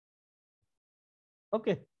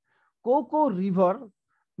ओके को रिवर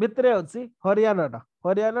भितरे अछि हरियाणा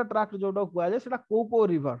ट्रैक्ट जोडो कुआ जाय सेटा को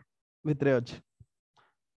रिवर भितरे अछि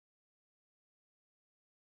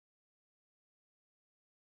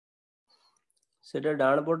सेटा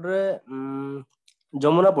डाण पडरे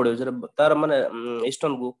जमुना पड़े तार माने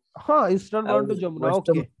ईस्टर्न को हां ईस्टर्न बाउंड्री जमुना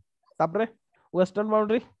ओके तापरे वेस्टर्न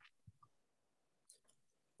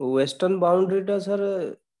बाउंड्री टा सर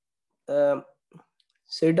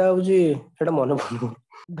सेटा होजी सेटा मन पडो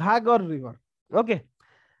घागर रिवर ओके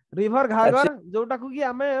रिवर घागर जोटा को कि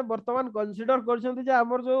हमें वर्तमान कंसीडर करछंती जे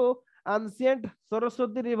हमर जो एंशिएंट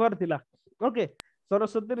सरस्वती रिवर थिला ओके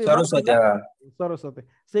सरस्वती रिवर सरस्वती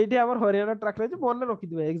सेठी हमर हरियाणा ट्रैक रे मन रखि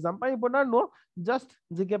दिबे एग्जाम पई इंपोर्टेंट नो जस्ट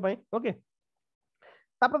जीके पई ओके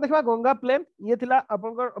तापर देखबा गंगा प्लेन ये थिला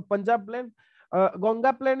आपनकर Punjab plane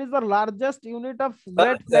Ganga plane is the largest unit of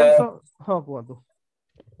great planes हां कहतो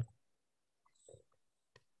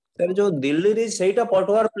सर जो दिल्ली रे सेटा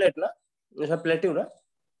पटवार प्लेट ना ऐसा प्लेटिव ना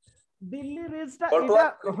दिल्ली रिज टा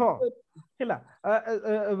एटा हां हिला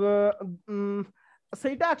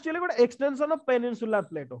सेटा एक्चुअली गोटे extension of peninsular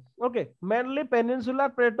Plato okay mainly peninsular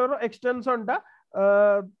Plato row extension टा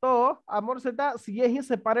तो हमर सेटा सीए ही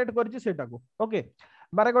सेपरेट करछि सेटा को ओके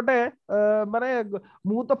मारे गोटे माने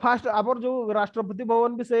मु तो फास्ट आबर जो राष्ट्रपति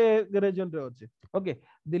भवन भी से रीजन रे अछि ओके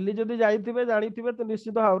दिल्ली जदी जाइथिबे जानिथिबे तो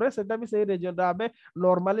निश्चित भाव रे सेटा भी से रीजन रे आबे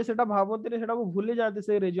नॉर्मली सेटा भावंती रे सेटा को भूली जाते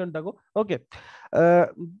से रीजन टा को ओके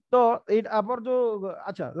तो ए आबर जो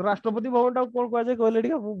अच्छा राष्ट्रपति भवन टा कोन कहै छै कहले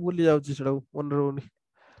ठीक मु भूली जाउ छी सेटा को मन रहउनी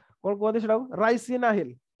कोन कहै छै सेटा को रायसीना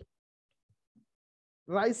हिल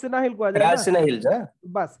कहै छै रायसीना हिल जा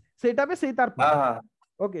बस सेटा भी सेही तार हां हां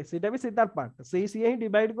ओके सेटा भी सीतार पार्ट सेही सी ही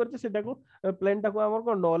डिवाइड करछि सेटा को प्लेन टा को हमर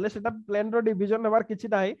को नॉले सेटा प्लेन रो डिवीजन हेबार किछि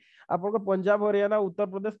नाही आपन को पंजाब हरियाणा उत्तर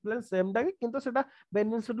प्रदेश प्लेन सेम टा किंतु सेटा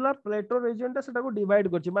पेनिनसुलर प्लेटो रीजन टा सेटा को डिवाइड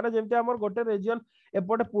करछि माने जेमते हमर गोटे रीजन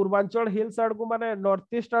एपटे पूर्वांचल हिल साइड को माने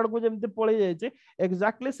नॉर्थ ईस्ट साइड को जेमते पळै जाय छै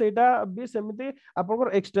एग्जैक्टली सेटा भी सेमति आपन को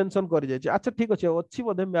एक्सटेंशन करि जाय छै अच्छा ठीक अछि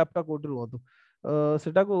बोधे मैप टा कोठी रहतो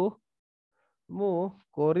सेटा को मु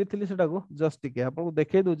करिथिली सेटा को जस्ट टिके आपन को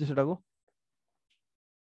देखे दोछि सेटा को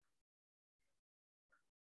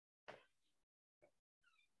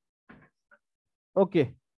ओके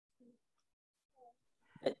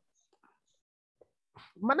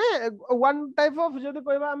माने वन टाइप ऑफ जदी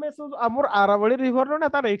कहबा हमें हमर आरावली रिवर रो ना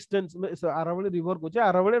तार एक्सटेंशन आरावली रिवर को जे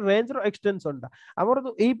आरावली रेंज रो एक्सटेंशन टा हमर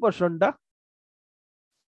तो एई पर्सन टा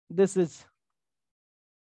दिस इज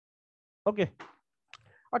ओके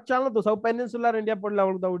और चलो तो सब पेनिनसुलर इंडिया पडला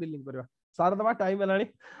बळ दाउ डीलिंग करबा सारा दबा टाइम हेलानी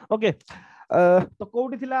ओके तो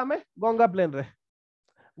कोठी थिला हमें गंगा प्लेन रे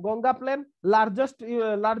Ganga plane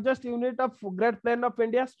largest unit of great plain of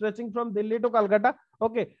India stretching from Delhi to Calcutta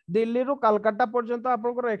okay Delhi रो कलकत्ता पर्यंत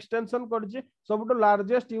आपनकर एक्सटेंशन करछि सबटो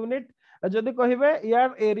लार्जेस्ट यूनिट जदी कहिबे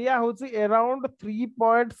यार एरिया होछि around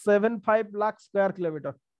 3.75 lakh square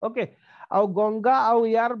kilometre okay आ गंगा आ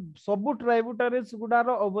यार सब ट्राइब्यूटरीज गुडार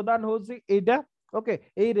अवदान होछि एटा ओके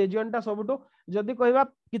एई रीजन टा सबटो जदी कहबा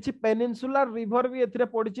किछि पेनिनसुलर रिवर भी एथिरे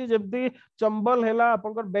पड़िछि जेमति चंबल हैला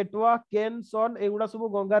आपनकर बेटवा केन सन एगुडा सब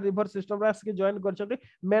गंगा रिवर सिस्टम रा आसके जॉइन करछथि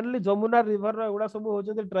मेनली जमुना रिवर रा एगुडा सब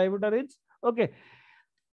होछथि ट्राइब्यूटरीज ओके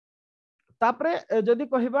तापरे जदी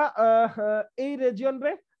कहबा एई रीजन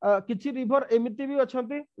रे किछि रिवर एमिति भी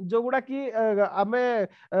अछंती जोगुडा की आमे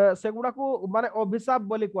सेगुडा को माने अभिशाप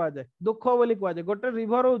बोली कुआ जाय दुख बोली कुआ जाय गोटे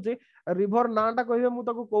रिवर होची रिवर नाटा कहबे मु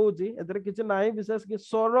ताको कहूची एतरे किछि नाही विशेष कि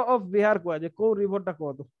सोरो ऑफ बिहार कुआ जाय को रिवर टा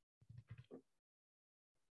कहतो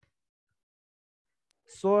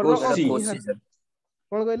सोरो ऑफ कोसी बिहार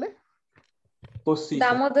कोन कहले कोसी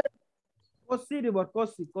दामोदर कोसी रिवर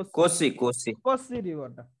कोसी कोसी कोसी कोसी रिवर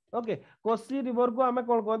टा ओके कोसी रिवर को आमे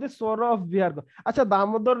कोन कहते सोरो ऑफ बिहार को अच्छा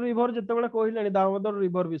दामोदर रिवर जते बेले कहिलेनी दामोदर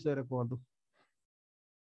रिवर विषय रे कहतो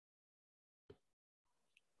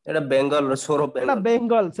एटा बेंगल रो सोरो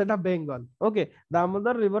सेटा बेंगल ओके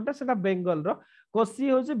दामोदर रिवर टा सेटा बेंगल रो कोसी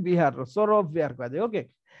होचे बिहार रो सोरो ऑफ बिहार का ओके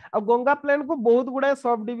आ गंगा प्लेन को बहुत गुडा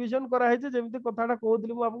सब डिवीजन करा है जेमति कथाटा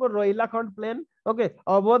कहउतली मु आपको रोइलाखंड plane okay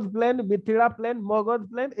Awadh plane Mithila plane Magadh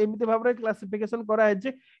plane एमिति भाबरे क्लासिफिकेशन करा है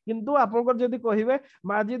किंतु आपनकर जदी कहिबे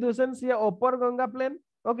माजिद हुसैन से अपर Ganga plane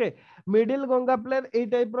okay middle Ganga plane ए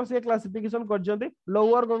टाइप रो से क्लासिफिकेशन करजंती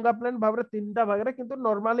लोअर गंगा प्लेन भाबरे तीनटा भाग रे किंतु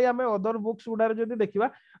नॉर्मली हमें अदर बुक्स गुडारे जदी देखिबा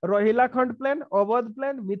Rohilkhand plane Awadh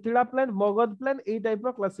plane Mithila plane Magadh plane ए टाइप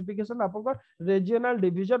रो क्लासिफिकेशन आपनकर रीजनल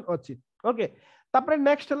डिवीजन अछि ओके तापरे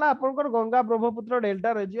नेक्स्ट हला आपनकर गंगा ब्रह्मपुत्र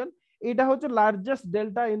डेल्टा रीजन एटा होचे largest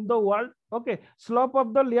delta in the world okay slope of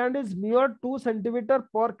the land is near 2 centimetre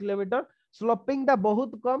पर किलोमीटर स्लोपिंग दा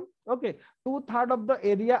बहुत कम okay 2/3 of the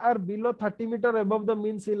area are below 30 metre above the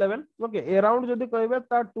mean C level okay around जदी कहबे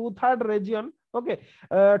ता 2/3 reason okay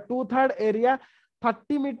 2/3 area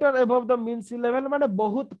 30 metre above the mean C level माने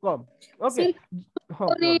बहुत कम okay हां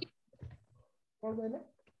कोन कहले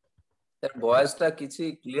यार वॉइस ता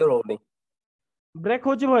किछि क्लियर होनी ब्रेक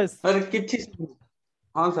होची वॉइस अरे किछि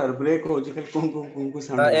हां सर ब्रेक होची को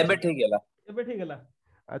साउंड एबे ठीक हैला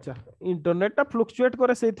अच्छा इंटरनेट ता फ्लक्चुएट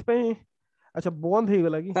करे सेति पे अच्छा बंद हे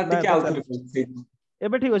गेला की ताति के आउथले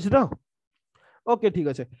एबे ठीक अछि तो ओके ठीक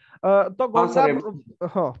अछि तो गंगा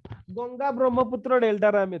हां गंगा ब्रह्मपुत्र डेल्टा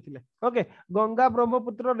रा में थिले ओके गंगा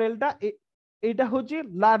ब्रह्मपुत्र डेल्टा एटा होची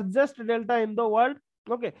largest delta in the world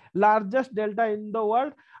okay largest delta in the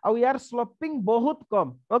world और यार स्लोपिंग बहुत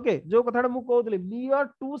कम ओके जो कथाटा मु कहउतली नियर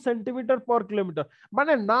 2 सेंटीमीटर पर किलोमीटर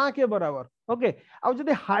माने ना के बराबर ओके और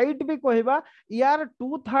जदी हाइट भी कहबा यार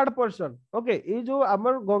 2/3% ओके ए जो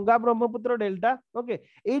हमर गंगा ब्रह्मपुत्र डेल्टा ओके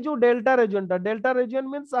ए जो डेल्टा रीजन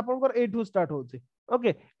मींस आपनकर एठू स्टार्ट होची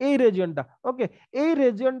ओके ए रीजन टा ओके ए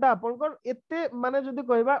रीजन टा आपनकर एते माने जदी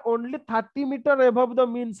कहबा only 30 metre above the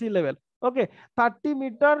mean C level okay 30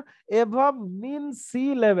 metre above mean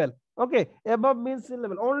C level okay above mean C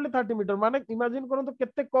level only 30 metre माने इमेजिन करो तो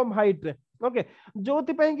केते कम हाइट रे ओके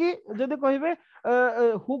जोति पई कि जदी कहिबे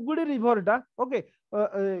हुगुडी रिवर टा ओके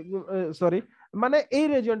सॉरी माने ए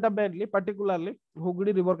रीजन टा मेनली पर्टिकुलरली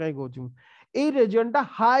हुगुडी रिवर काई कहूची ए रीजन टा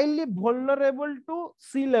highly vulnerable to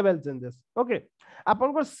C level changes okay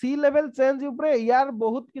आपनकर सी लेवल चेंज ऊपर यार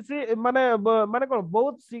बहुत किसी माने माने कोन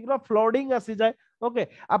बहुत शीघ्र फ्लडिंग आसी जाय ओके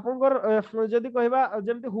आपनकर जदी कहबा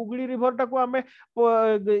जेमति हुगली रिवर टा को हमें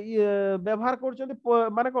व्यवहार करछथि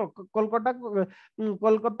माने कोन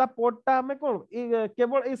कोलकाता पोर्ट टा हमें कोन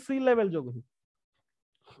केवल ए सी लेवल जोग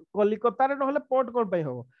कोलकाता रे नहले पोर्ट कोन पई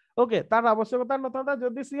हो ओके तार आवश्यकता नथाता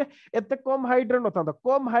जदी सी एते कम हाइट रे नथाता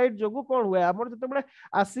कम हाइट जोगु कोन हुए हमर जते बळे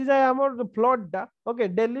आसी जाय हमर फ्लड टा ओके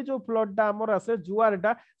दिल्ली जो फ्लड टा हमर आसे जुआर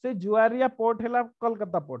टा से जुआरिया पोर्ट हैला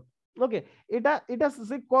कोलकाता पोर्ट ओके एटा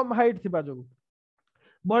से कम हाइट थिबा जोगु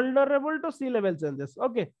vulnerable to sea level changes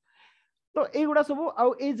okay तो एगुडा सब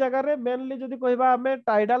आउ ए जगह रे मेनली जदी कहबा हमें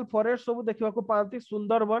टाइडल फॉरेस्ट सब देखिबा को पांती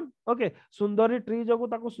सुंदरबन ओके सुंदरी ट्री जगु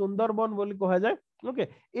ताको सुंदरबन बोली कहा जाय ओके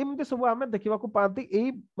एमती सब हमें देखिबा को पांती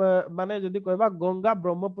एई माने जदी कहबा गंगा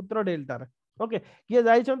ब्रह्मपुत्र डेल्टा रे ओके किए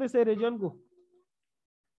जाय छथि से रीजन को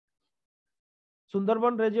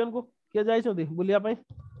सुंदरबन रीजन को किए जाय छथि बुलिया पई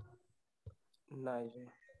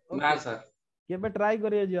ना सर केबे ट्राई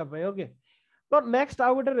करिए जिया पई ओके तो नेक्स्ट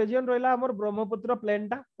आउ गोटे रीजन रहिला हमर ब्रह्मपुत्र प्लेन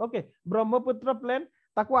टा ओके ब्रह्मपुत्र प्लेन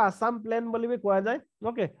ताको आसाम प्लेन बोली भी कहा जाए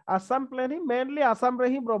ओके आसाम प्लेन ही मेनली आसाम रे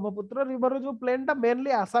ही ब्रह्मपुत्र रिवर जो प्लेन टा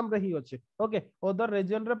मेनली आसाम रे ही अछि ओके अदर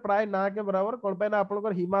रीजन रे प्राय ना के बराबर कोन पे ना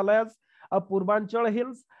आपनकर हिमालयस आ पूर्वांचल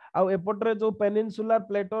हिल्स आ एपट रे जो पेनिनसुलर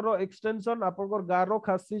प्लेटो रो एक्सटेंशन आपनकर गारो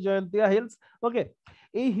खासी जयंतिया हिल्स ओके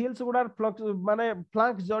ए हिल्स गुडा माने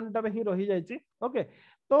फ्लैंक जोन टा ही रही जायछि ओके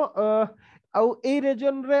तो आउ ए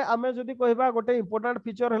रीजन रे आमे जदी कहबा गोटे इंपोर्टेंट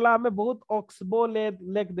फीचर हला आमे बहुत ऑक्सबो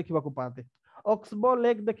लेक देखिबा को पाते ऑक्सबो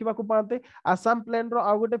लेक देखा पाते आसाम प्लेन रो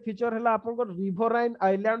आ गोटे फीचर है आपन रिवराइन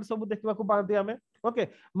आइलैंड सब देखा पाते आमे ओके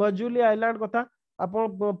मजुली आइलैंड कथा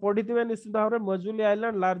आपण पढ़ी निश्चित भाव में Majuli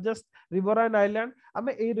island largest riverine island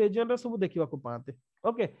आमे ए रीजन रे सब देखा पाते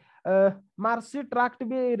ओके मार्सी ट्रैक्ट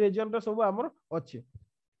भी ए रीजन रे सब हमर अछि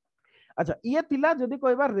अच्छा ये थिला जदी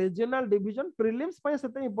कहबा रीजनल डिवीजन प्रीलिम्स पय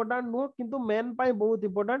सेते इंपोर्टेंट नो किंतु मेन पय बहुत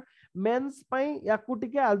इंपोर्टेंट मेंस पय याकू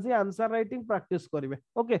टिके आज आंसर राइटिंग प्रैक्टिस करिवे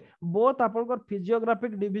ओके बोथ आपनकर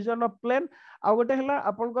फिजियोग्राफिक डिवीजन ऑफ प्लेन आ गोटे हला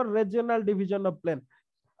आपनकर regional division of plane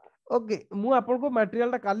okay मु आपनको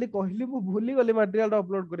मटेरियल ता काली कहली मु भूली गली मटेरियल ता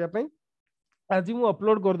अपलोड करिया पय आज मु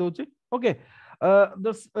अपलोड कर दोची ओके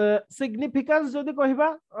द सिग्निफिकेंस जदी कहबा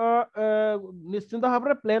निश्चित भाव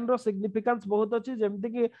में प्लेन रो सिग्निफिकेंस बहुत अछि जेमति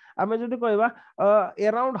कि आमे जदी कहबा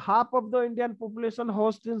around half of the Indian population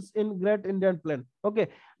host in great Indian plain okay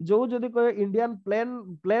जो जदी कहे इंडियन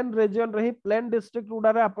प्लेन रीजन रही प्लेन डिस्ट्रिक्ट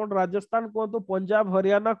उडारे अपन राजस्थान कोंतु पंजाब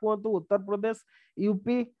हरियाणा कोंतु उत्तर प्रदेश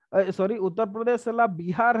यूपी सॉरी उत्तर प्रदेश हला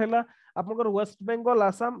बिहार हला आपनकर waste Bengal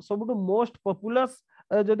Assam सबटु most populous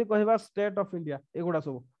जदी कहबा स्टेट ऑफ इंडिया एगुडा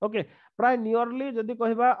सब ओके प्राय नियरली जदी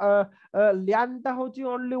कहबा लैंड ता होची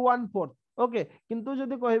ओनली 1/4 ओके किंतु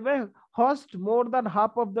जदी कहबे host more than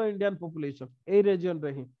half of the Indian population A reason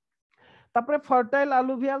रही तापरे fertile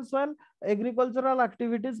alluvial soil agricultural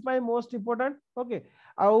activities पाई मोस्ट इंपोर्टेंट ओके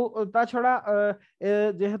आउ ता छडा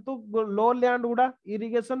जेहेतु लो लैंड गुडा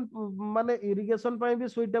इरिगेशन माने इरिगेशन पाई भी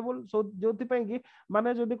सुइटेबल सो जोति पाई कि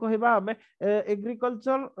माने जदी कहबा हमें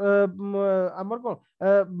एग्रीकल्चर हमर को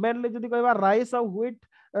मेनली जदी कहबा राइस और wheat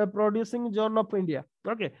producing zone of India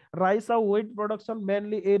okay rice और व्हीट प्रोडक्शन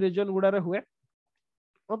मेनली ए रीजन गुडा रे हुए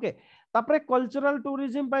ओके तापरे कल्चरल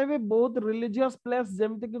टूरिज्म पाई भी बहुत रिलीजियस प्लेस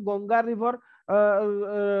जेमति कि गंगा रिवर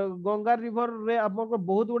रे हमको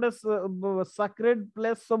बहुत गुडे सैक्रेड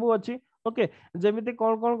प्लेस सब अछि ओके जेमिति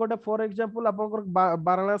कोन गोटे फॉर एग्जांपल आपनकर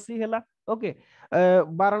वाराणसी हैला ओके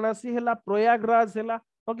वाराणसी हैला प्रयागराज हैला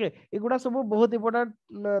ओके एगुडा सब बहुत इंपोर्टेंट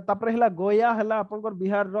तापरे हैला गया हैला आपनकर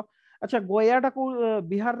बिहार रो अच्छा गया टा को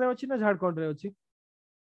बिहार रे अछि ना झारखंड रे अछि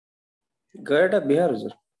गयाटा बिहार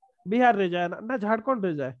सर बिहार रे जाए ना झारखंड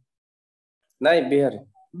रे जाए नहीं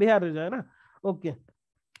बिहार रे जाए ना ओके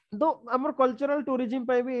तो हमर कल्चरल टूरिज्म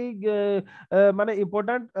पे भी माने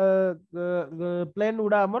इंपोर्टेंट प्लेन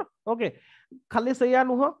उडा हमर ओके खाली सैया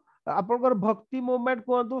नुह आपनकर भक्ति मूवमेंट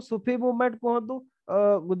कहतु सुफी मूवमेंट कहतु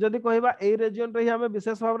जदि कहबा ए रीजन रे हमें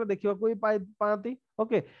विशेष भाव रे देखिबा कोई पाती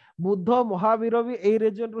ओके बुद्ध महावीर भी ए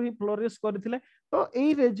रीजन रो ही फ्लोरिश करथिले तो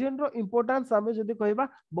ए रीजन रो इंपोर्टेंस हमें जदि कहबा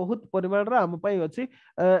बहुत परिमाण रे हम पई अछि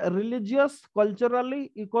रिलीजियस कल्चरली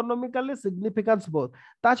इकोनॉमिकली सिग्निफिकेंस बहुत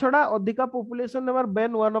ता छडा अधिका population number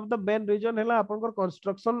Ben one of the Ben reason हैला आपनकर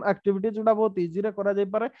कंस्ट्रक्शन एक्टिविटीज उडा बहुत इजी रे करा जाय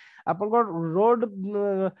पारे आपनकर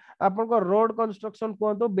रोड कंस्ट्रक्शन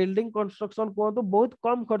कोंतो बिल्डिंग कंस्ट्रक्शन कोंतो बहुत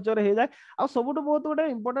कम खर्च रे हे जाय आ सबुटो बहुत गोटे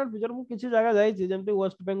इंपोर्टेंट फीचर मु किछि जगह जाई छि जेमति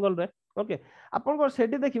वेस्ट बंगाल रे ओके आपनकर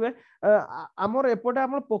सेठी देखिबे हमर एपोटे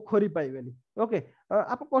हमर पोखरी पाइबेनी ओके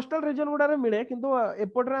आप कोस्टल रीजन गुडा मिले किंतु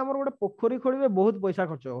एपोटे हमर गोटे पोखरी खोलिबे बहुत पैसा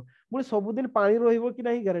खर्च हो पुनी सब दिन पानी रहिबो कि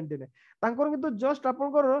नहीं गारंटी नै तांकर किंतु जस्ट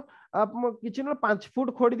आपनकर किछि न 5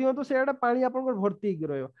 फुट खोडी दियंतो सेडा पानी आपनकर भर्ती कि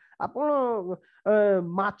रहयो आपण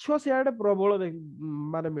माछो सेडे प्रबल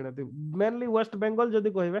माने मिलते मेनली वेस्ट बंगाल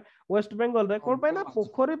जदी कहबे वेस्ट बंगाल रे कोन पाइना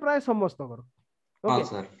पोखरी प्राय समस्त कर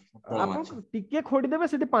ओके आपण टिके खोडी देबे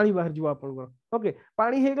सेठी पानी बाहर जिवो आपनकर ओके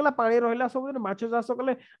पानी हे गेला पानी रहिला सब दिन माछ चाष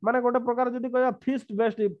कले माने गोटे प्रकार जदी कहबा फिश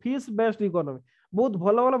बेस्ड इकोनॉमी बहुत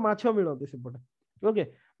भलो भलो माछ मिलते सेपटे ओके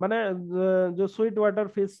माने जो स्वीट वाटर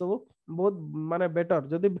फिश सब बहुत माने बेटर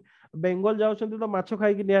जदी बेंगल जाउछंती तो माछ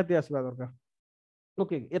खाई कि नियाती आसबा दरकार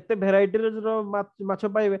ओके एते वेराइटी रो माछ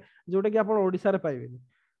पाइबे जोटे कि आपण ओडिसा रे पाइबे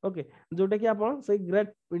ओके जोटे कि आपण से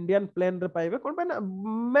ग्रेट इंडियन प्लेन रे पाइबे कोन पे ना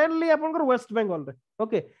मेनली आपनकर वेस्ट बंगाल रे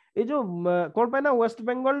ओके ए जो कोन पे ना वेस्ट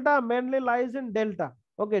बंगाल टा mainly lies in delta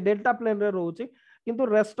okay delta plane रे रहउची किंतु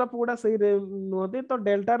रेस्ट ऑफ गुडा सही नोती तो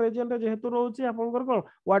डेल्टा रीजन रे जेहेतु रहउची आपनकर कोन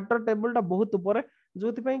वाटर टेबल टा बहुत ऊपर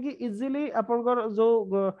जोति पई कि इजीली आपनकर जो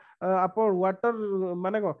आपण वाटर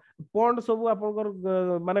माने को पॉन्ड सब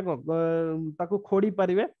आपनकर माने को ताकू खोडी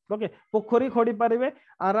पारिबे ओके पोखरी खोडी पारिबे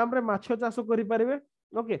आराम रे माछ चाष करि पारिबे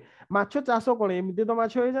ओके माछ चाष कोन एमिति तो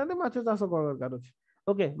माछ होई जाते माछ चाष कोन दरकार अछि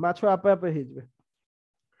ओके माछ आपे आपे हे जबे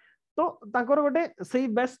तो ताकर गोटे सही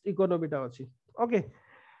बेस्ट इकोनॉमी टा अछि ओके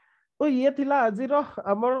तो ये थिला आजिरो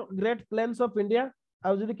हमर ग्रेट प्लेन्स ऑफ इंडिया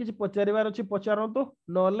आ जदि किछि पचारिबार अछि पचारंतो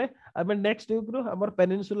नले आमे नेक्स्ट वीक रो हमर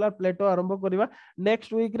पेनिनसुलर प्लेटो आरंभ करिवा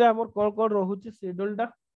नेक्स्ट वीक रे हमर कोन रहउछि शेड्यूल टा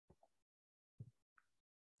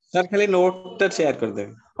सर खाली नोट शेयर कर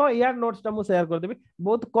देबे हां यार नोट्स टा मु शेयर कर देबी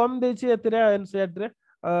बहुत कम देछि एतरे एनसीईआरटी रे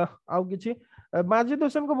आउ किछि माजिद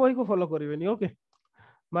हुसैन को बही को फॉलो करिवेनी ओके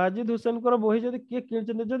माजिद हुसैन को बही जदी के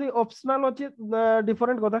किनछन जदी ऑप्शनल अछि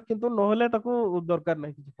डिफरेंट कथा किंतु नहले ताको दरकार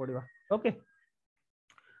नै किछि पढिबा ओके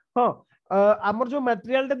हाँ आमर जो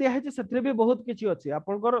मटेरियल टा दिया है से भी बहुत किसी अच्छी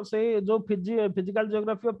आपनकर से जो physical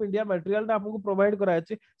geography of India material टा आपको प्रोवाइड कराए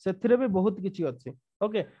से भी बहुत किसी अच्छी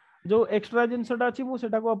ओके जो एक्स्ट्रा जिनसटा अच्छी मु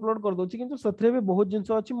सेटा को अपलोड कर दोची किंतु से भी बहुत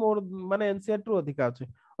जिनस अच्छी मोर माने एनसीईआरटी रु अधिक अच्छी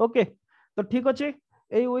ओके तो ठीक अच्छे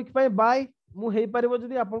एई वीक पे बाय मु हेई परिबो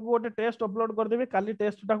जदी आपनको गोटे टेस्ट अपलोड कर देबे काली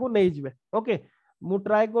टेस्ट टा को नै जिवे ओके मु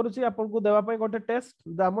ट्राई करूची आपनको देवा पई गोटे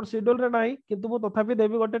टेस्ट हमर शेड्यूल रे नाही किंतु मु तथापि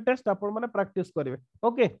देबी गोटे टेस्ट आपन माने प्रैक्टिस करिवे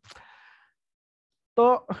ओके तो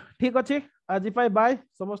ठीक अच्छे आज बाय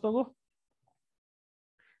समस्त को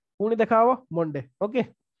पुणी देखा मंडे ओके।